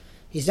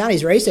 He's done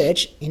his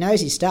research. He knows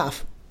his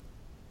stuff.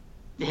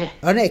 Yeah.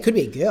 I don't know. It could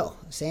be a girl.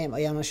 Sam.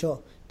 Yeah, I'm not sure.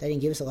 They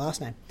didn't give us a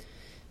last name.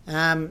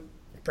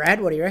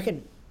 Brad, what do you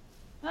reckon?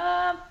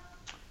 I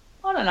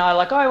don't know.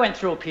 Like, I went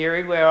through a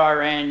period where I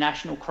ran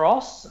national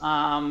cross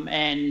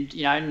and,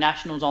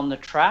 nationals on the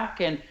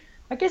track. And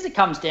I guess it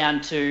comes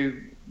down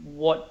to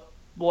what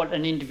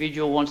an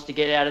individual wants to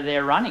get out of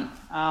their running.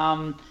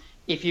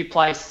 If you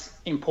place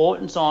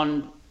importance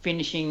on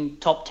finishing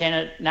top 10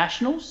 at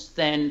nationals,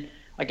 then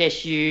I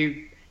guess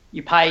you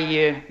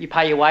pay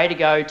your way to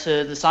go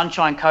to the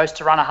Sunshine Coast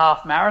to run a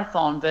half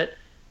marathon. But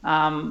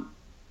I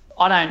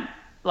don't,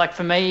 like,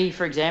 for me,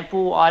 for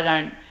example, I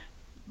don't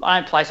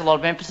place a lot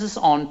of emphasis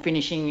on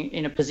finishing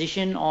in a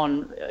position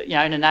on,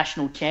 in a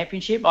national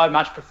championship. I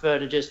much prefer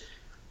to just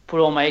put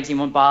all my eggs in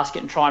one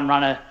basket and try and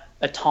run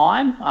a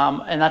time.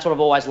 And that's what I've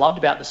always loved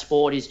about the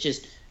sport, is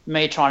just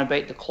me trying to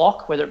beat the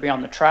clock, whether it be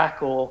on the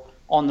track or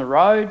on the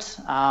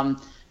roads.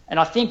 And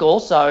I think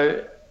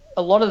also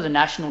a lot of the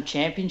national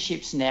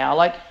championships now,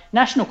 like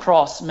national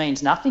cross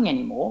means nothing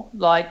anymore.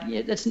 Like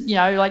it's, you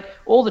know, like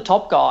all the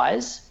top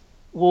guys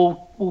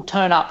will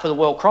turn up for the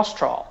World Cross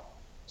Trial.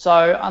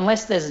 So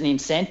unless there's an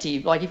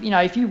incentive, like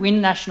if you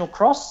win national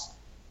cross,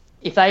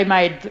 if they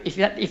made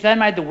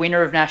the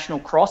winner of national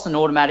cross an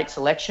automatic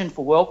selection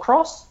for World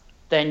Cross,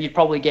 then you'd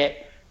probably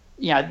get,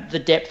 you know, the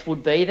depth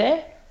would be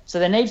there. So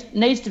there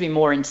needs to be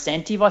more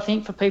incentive, I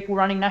think, for people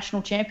running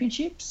national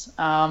championships.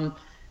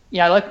 You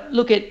know, like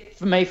look at,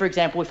 for me, for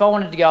example, if I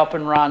wanted to go up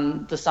and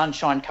run the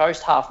Sunshine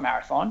Coast half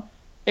marathon,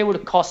 it would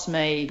have cost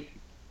me,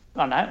 I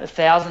don't know,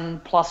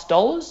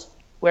 $1,000+,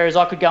 whereas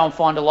I could go and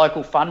find a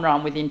local fun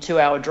run within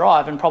 2-hour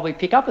drive and probably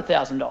pick up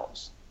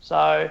 $1,000.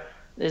 So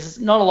there's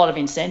not a lot of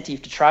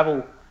incentive to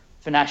travel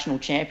for national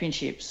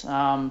championships.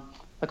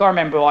 Like I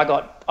remember I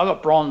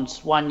got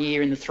bronze one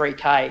year in the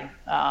 3K.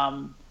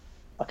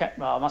 It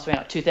must have been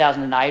like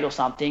 2008 or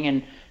something,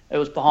 and it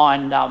was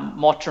behind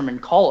Mottram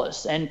and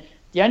Collis. And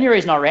the only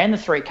reason I ran the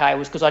 3K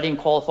was because I didn't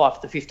qualify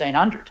for the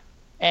 1500.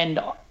 And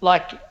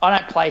like I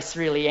don't place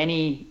really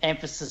any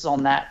emphasis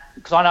on that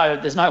because I know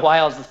there's no way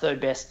I was the third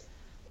best,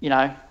 you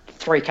know,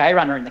 3K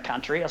runner in the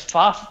country. I was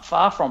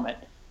far from it.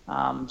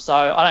 So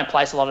I don't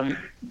place a lot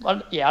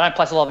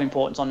of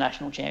importance on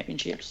national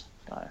championships.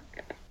 So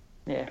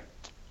yeah.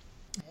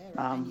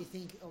 And you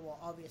think, well,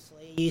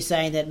 obviously, you're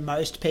saying that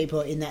most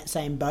people are in that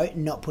same boat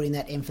and not putting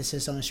that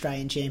emphasis on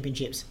Australian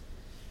championships.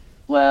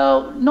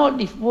 Well,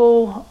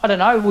 I don't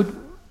know.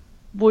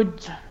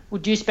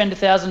 Would you spend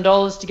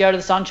 $1,000 to go to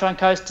the Sunshine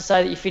Coast to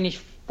say that you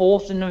finished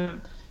 4th in the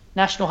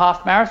national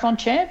half marathon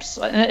champs?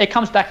 And it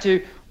comes back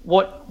to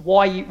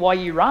why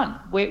you run.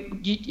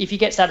 If you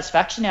get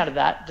satisfaction out of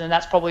that, then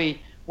that's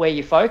probably where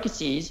your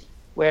focus is.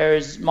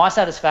 Whereas my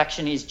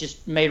satisfaction is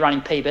just me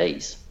running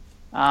PBs.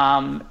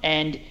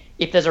 And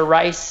if there's a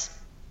race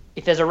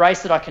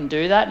that I can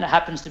do that and it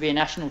happens to be a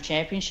national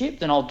championship,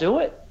 then I'll do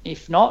it.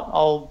 If not,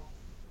 I'll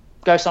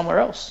go somewhere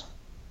else.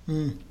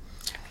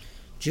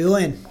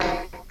 Julian.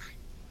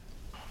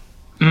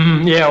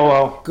 Yeah,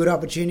 well. Good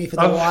opportunity for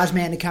the wise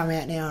man to come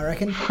out now, I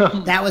reckon.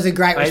 That was a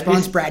great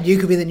response, Brad. You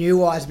could be the new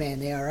wise man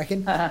there, I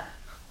reckon.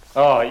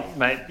 Oh,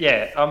 mate,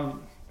 yeah.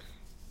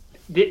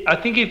 I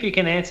think if you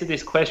can answer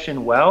this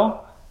question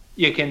well,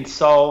 you can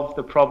solve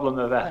the problem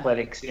of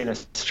athletics in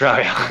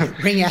Australia.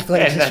 Bring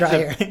athletics in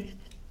Australia.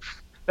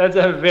 That's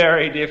a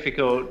very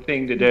difficult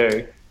thing to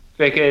do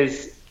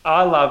because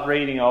I love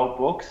reading old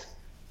books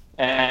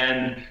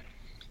and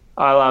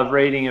I love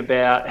reading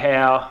about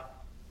how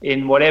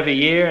in whatever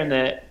year, in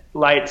the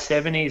late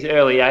 70s,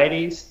 early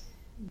 80s,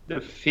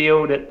 the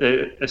field at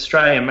the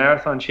Australian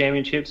Marathon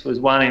Championships was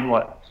won in,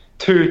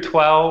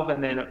 2:12,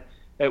 and then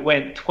it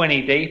went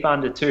 20 deep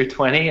under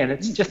 2:20, and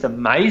it's just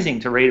amazing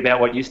to read about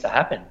what used to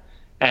happen.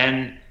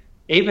 And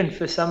even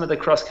for some of the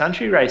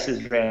cross-country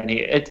races around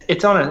here,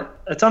 it's on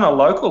a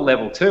local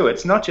level too.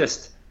 It's not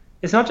just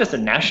a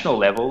national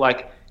level.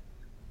 Like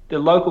the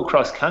local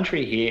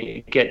cross-country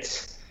here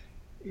gets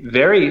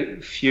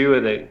very few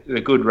of the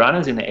good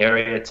runners in the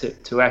area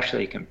to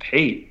actually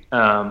compete.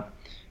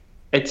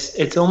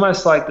 It's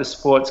almost like the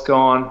sport's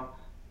gone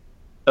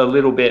a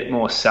little bit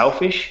more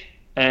selfish,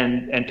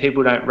 and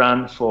people don't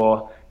run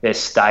for their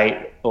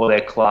state or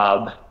their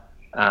club.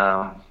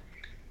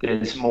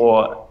 There's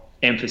more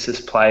emphasis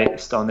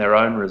placed on their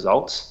own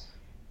results.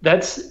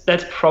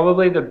 That's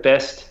probably the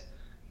best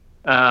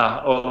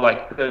or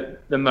like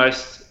the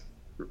most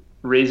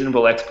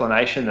reasonable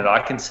explanation that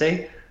I can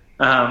see.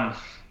 I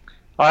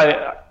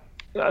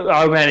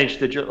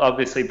managed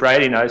obviously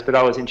Brady knows, but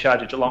I was in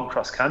charge of Geelong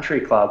Cross Country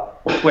Club,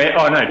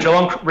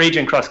 Geelong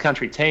Region Cross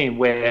Country team,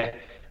 where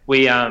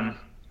we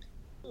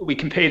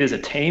compete as a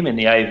team in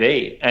the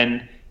AV,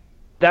 and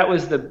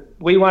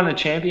we won a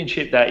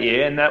championship that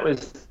year, and that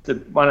was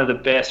one of the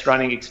best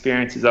running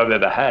experiences I've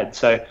ever had.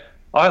 So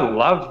I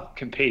love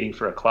competing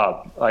for a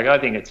club. Like I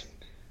think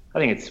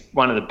it's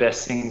one of the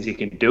best things you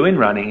can do in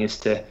running is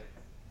to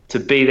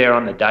be there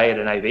on the day at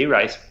an AV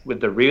race with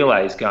the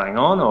relays going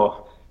on,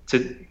 or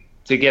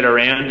to get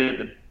around at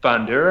the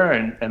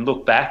Bandura and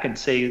look back and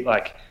see,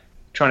 like,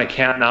 trying to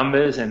count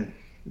numbers and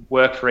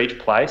work for each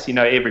place. You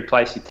know, every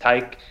place you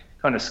take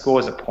kind of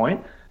scores a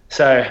point.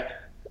 So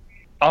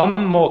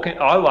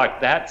I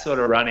like that sort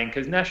of running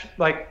because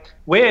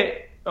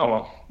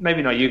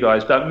maybe not you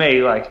guys, but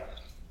me, like,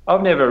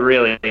 I've never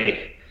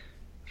really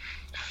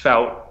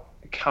felt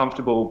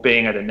comfortable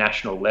being at a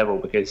national level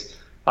because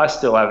I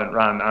still haven't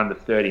run under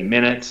 30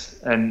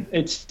 minutes, and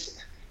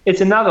it's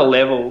another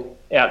level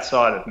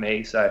outside of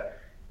me. So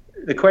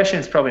the question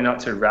is probably not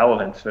too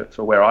relevant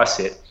for where I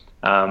sit.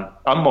 I'm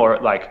more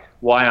like,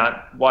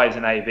 why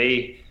isn't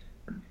AV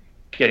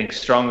getting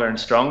stronger and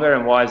stronger,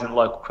 and why isn't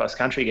local cross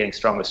country getting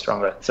stronger and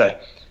stronger? So,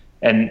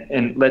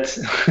 and let's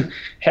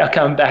how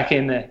come back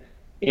in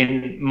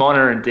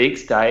Mona and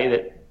Deek's day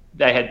that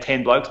they had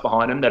 10 blokes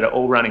behind them that are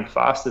all running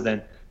faster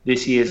than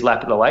this year's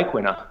Lap of the Lake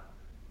winner?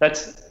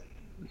 It's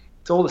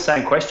all the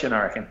same question,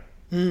 I reckon.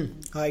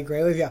 I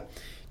agree with you.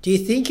 Do you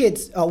think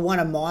it's one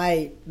of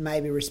my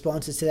maybe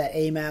responses to that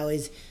email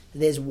is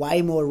there's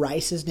way more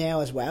races now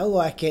as well?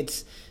 Like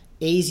it's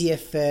easier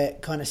for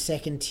kind of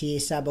second tier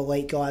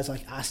sub-elite guys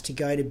like us to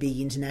go to big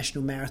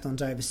international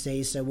marathons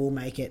overseas, so we'll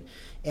make it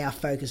our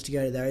focus to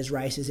go to those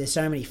races. There's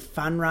so many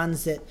fun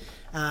runs that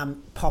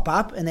pop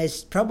up, and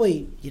there's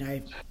probably,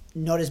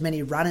 not as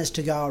many runners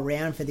to go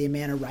around for the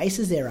amount of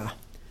races there are.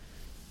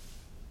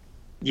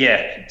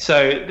 Yeah,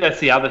 so that's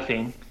the other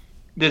thing.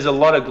 There's a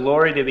lot of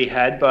glory to be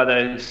had by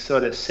those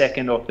sort of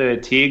second or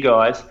third tier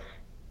guys.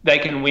 They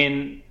can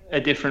win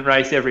a different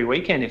race every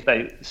weekend if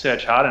they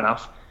search hard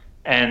enough.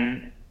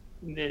 And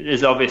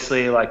there's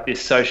obviously like this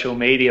social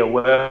media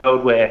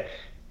world where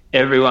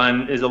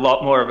everyone is a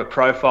lot more of a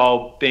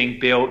profile being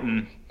built,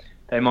 and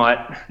they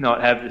might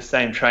not have the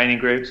same training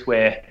groups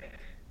where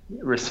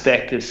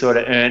respect is sort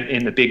of earned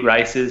in the big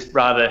races.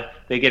 Rather,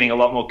 they're getting a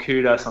lot more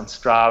kudos on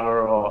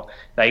Strava, or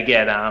they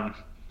get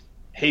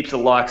heaps of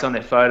likes on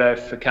their photo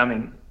for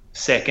coming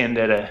second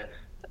at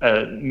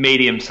a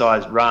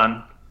medium-sized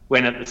run,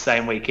 when at the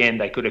same weekend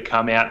they could have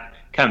come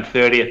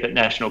 30th at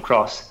National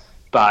Cross,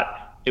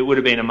 but it would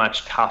have been a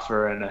much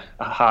tougher and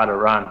a harder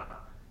run.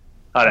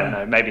 I don't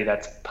know, maybe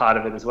that's part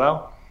of it as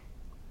well.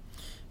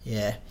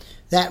 Yeah.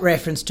 That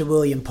reference to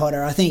William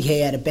Potter, I think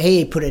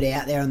he put it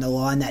out there on the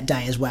line that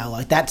day as well.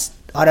 Like,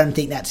 I don't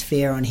think that's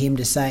fair on him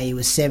to say he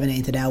was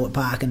 17th at Albert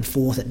Park and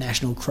 4th at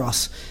National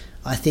Cross.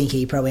 I think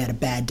he probably had a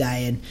bad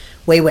day, and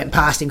we went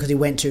past him because he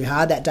went too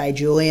hard that day.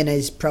 Julian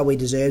probably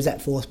deserves that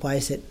 4th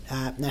place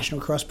at National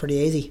Cross pretty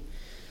easy.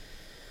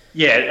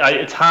 Yeah,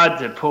 it's hard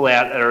to pull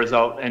out a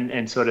result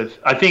and sort of...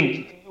 I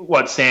think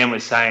what Sam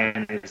was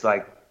saying is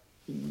like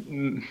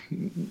the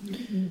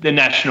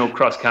National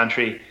Cross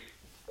Country...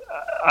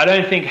 I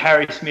don't think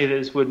Harry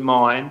Smithers would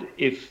mind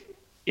if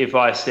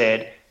I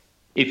said,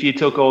 if you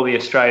took all the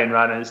Australian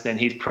runners, then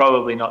he's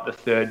probably not the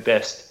third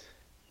best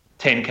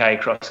 10K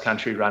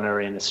cross-country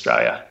runner in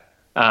Australia.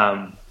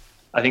 I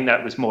think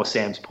that was more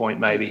Sam's point,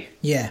 maybe.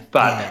 Yeah.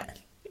 But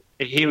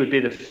he would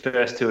be the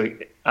first to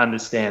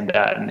understand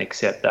that and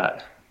accept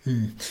that.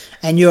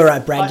 And you're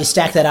right, Brad. You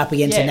stack that up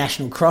against a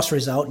National Cross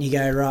result and you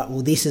go, right,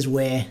 well, this is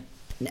where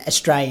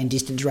Australian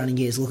distance running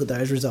is. Look at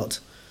those results.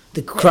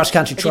 The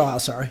cross-country trial,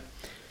 sorry.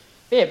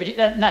 Yeah, but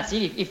that's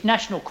it. If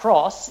National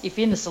Cross, if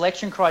in the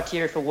selection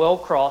criteria for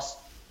World Cross,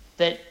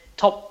 that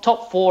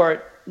top 4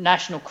 at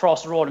National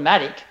Cross are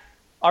automatic,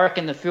 I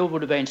reckon the field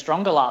would have been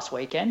stronger last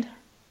weekend.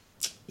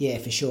 Yeah,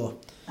 for sure.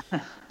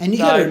 And you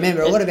got to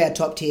remember, a lot of our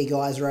top tier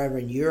guys are over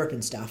in Europe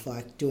and stuff,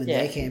 like doing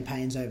their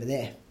campaigns over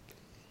there.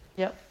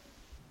 Yep.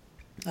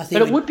 But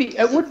it would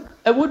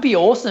be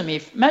awesome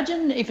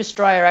imagine if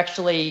Australia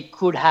actually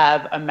could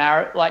have a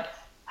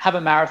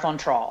marathon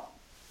trial,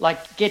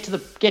 like get to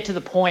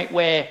the point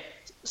where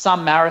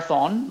some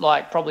marathon,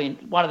 like probably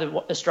one of the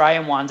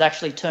Australian ones,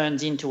 actually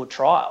turns into a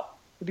trial.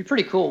 It'd be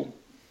pretty cool.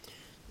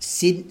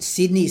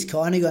 Sydney's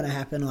kind of going to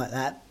happen like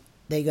that.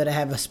 They're going to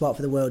have a spot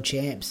for the world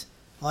champs.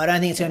 I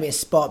don't think it's going to be a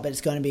spot, but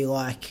it's going to be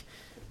like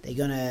they're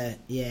going to.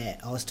 Yeah,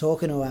 I was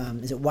talking to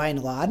is it Wayne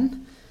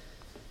Larden?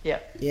 Yeah.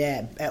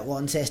 Yeah, at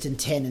Launceston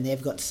 10, and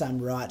they've got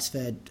some rights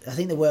for. I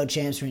think the world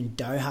champs are in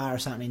Doha or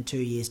something in 2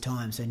 years'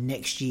 time. So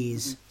next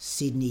year's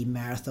Sydney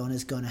Marathon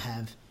is going to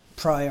have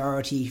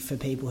priority for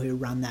people who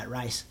run that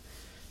race.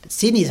 But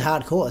Sydney's a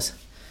hard course.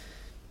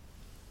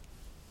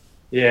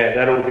 Yeah,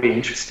 that'll be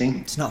interesting.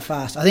 It's not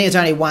fast. I think it's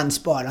only one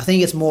spot. I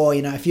think it's more,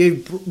 if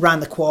you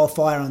run the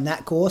qualifier on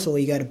that course or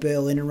you go to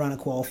Berlin and run a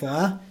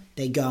qualifier,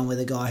 they're going with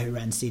a guy who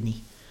ran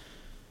Sydney.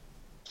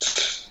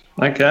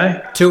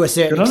 Okay. To a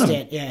certain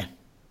extent, yeah.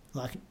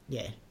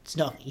 It's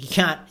not, you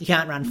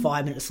can't run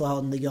 5 minutes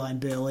slower than the guy in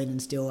Berlin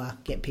and still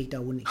get picked, I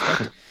wouldn't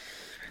expect.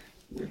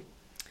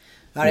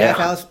 All right,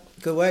 fellas,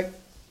 good work.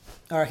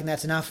 I reckon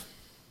that's enough.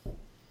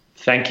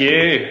 Thank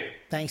you.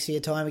 Thanks for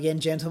your time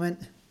again,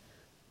 gentlemen.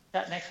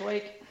 Chat next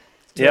week.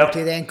 Talk to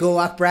you then. Good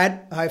luck,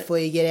 Brad.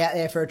 Hopefully you get out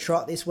there for a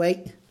trot this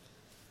week.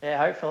 Yeah,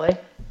 hopefully.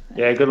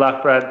 Yeah, good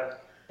luck, Brad.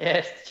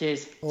 Yeah,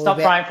 cheers. Stop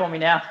praying for me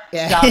now.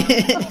 Yeah.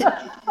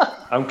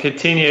 I'm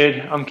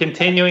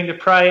continuing to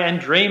pray and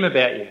dream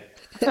about you.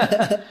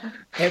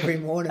 Every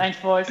morning. Thanks,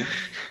 boys.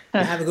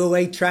 Have a good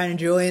week. Training,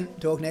 Julian.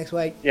 Talk next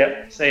week.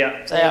 Yep. See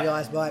ya. See you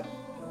guys. Bye.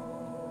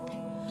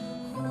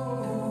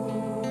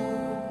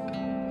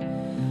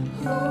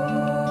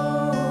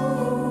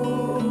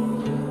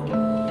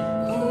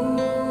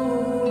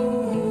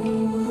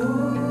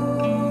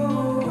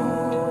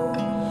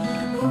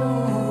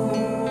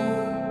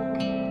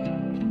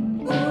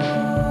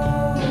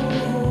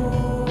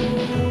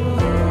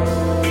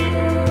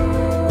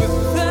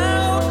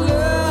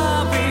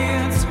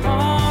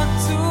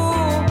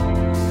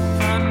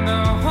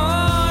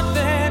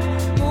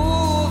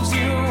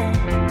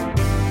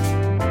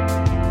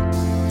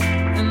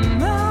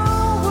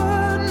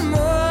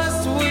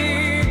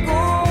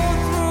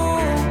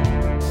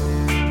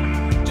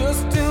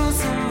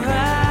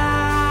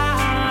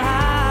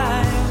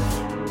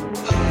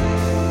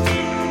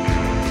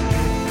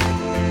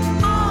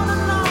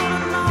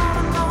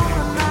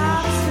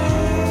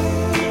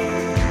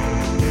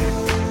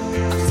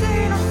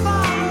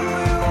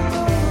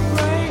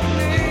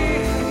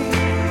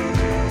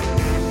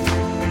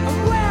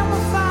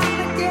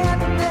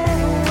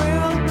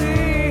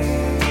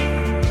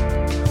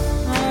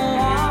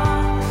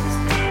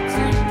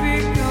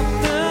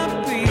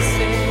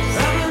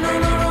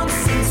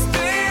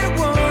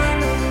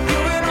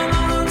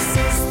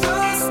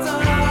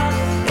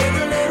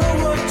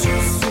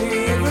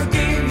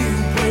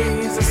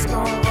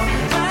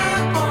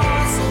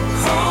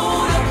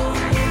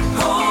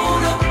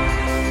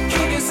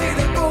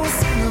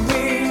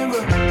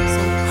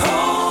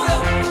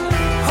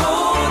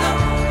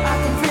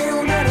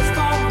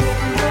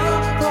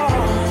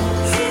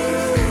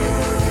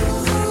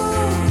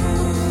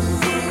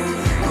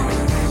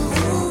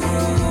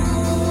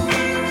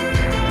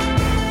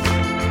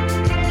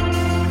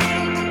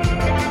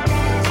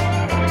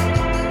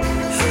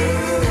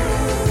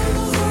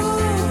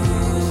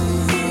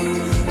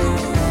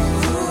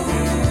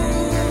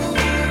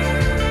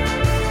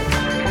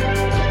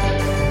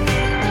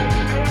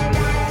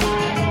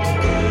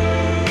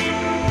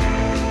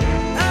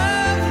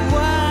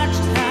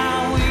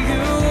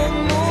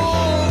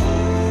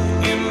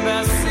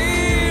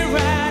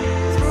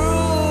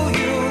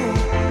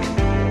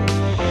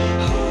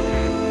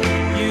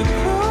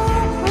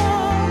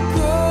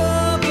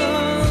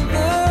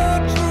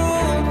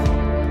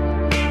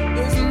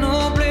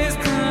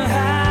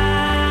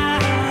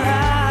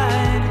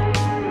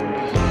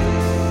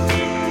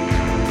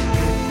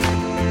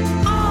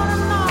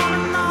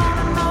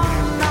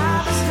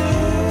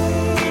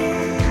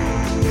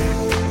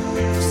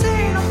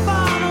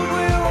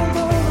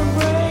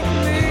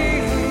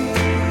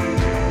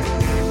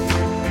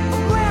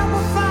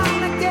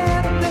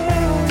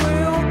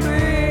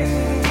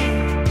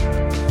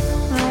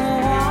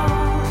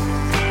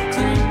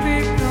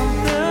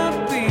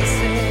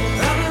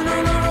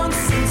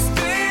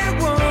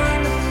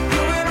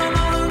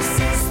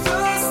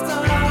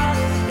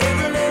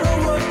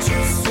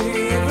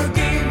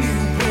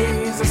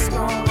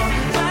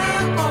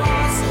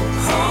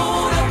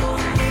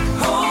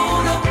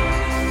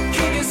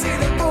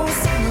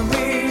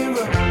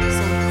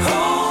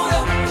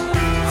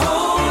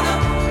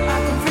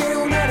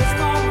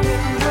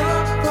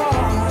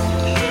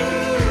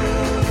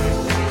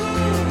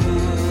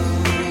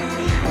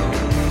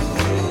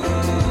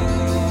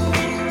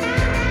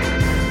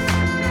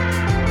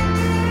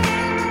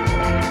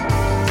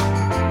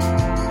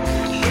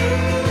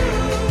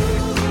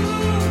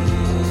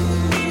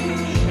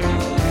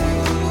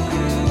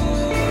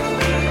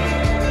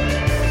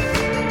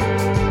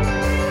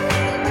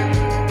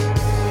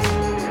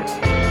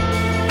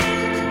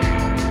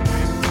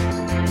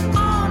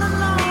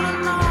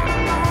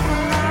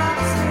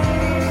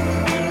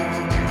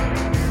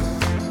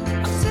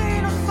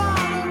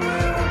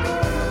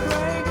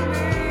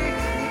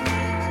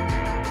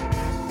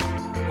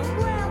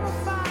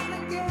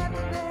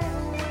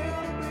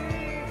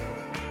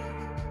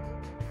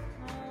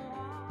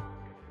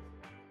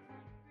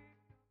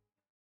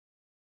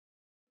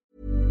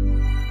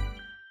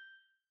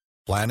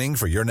 Planning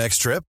for your next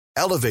trip?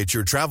 Elevate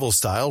your travel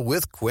style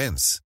with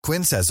Quince.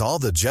 Quince has all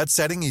the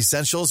jet-setting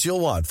essentials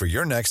you'll want for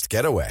your next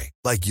getaway,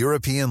 like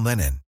European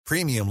linen,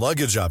 premium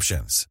luggage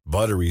options,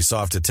 buttery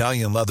soft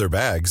Italian leather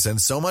bags,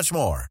 and so much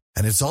more.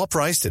 And it's all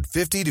priced at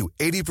 50 to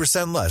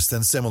 80% less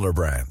than similar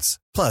brands.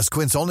 Plus,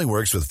 Quince only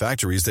works with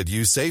factories that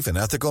use safe and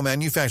ethical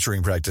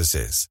manufacturing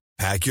practices.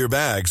 Pack your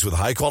bags with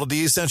high-quality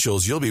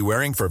essentials you'll be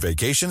wearing for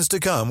vacations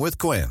to come with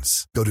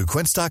Quince. Go to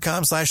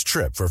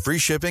quince.com/trip for free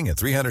shipping and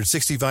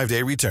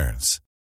 365-day returns.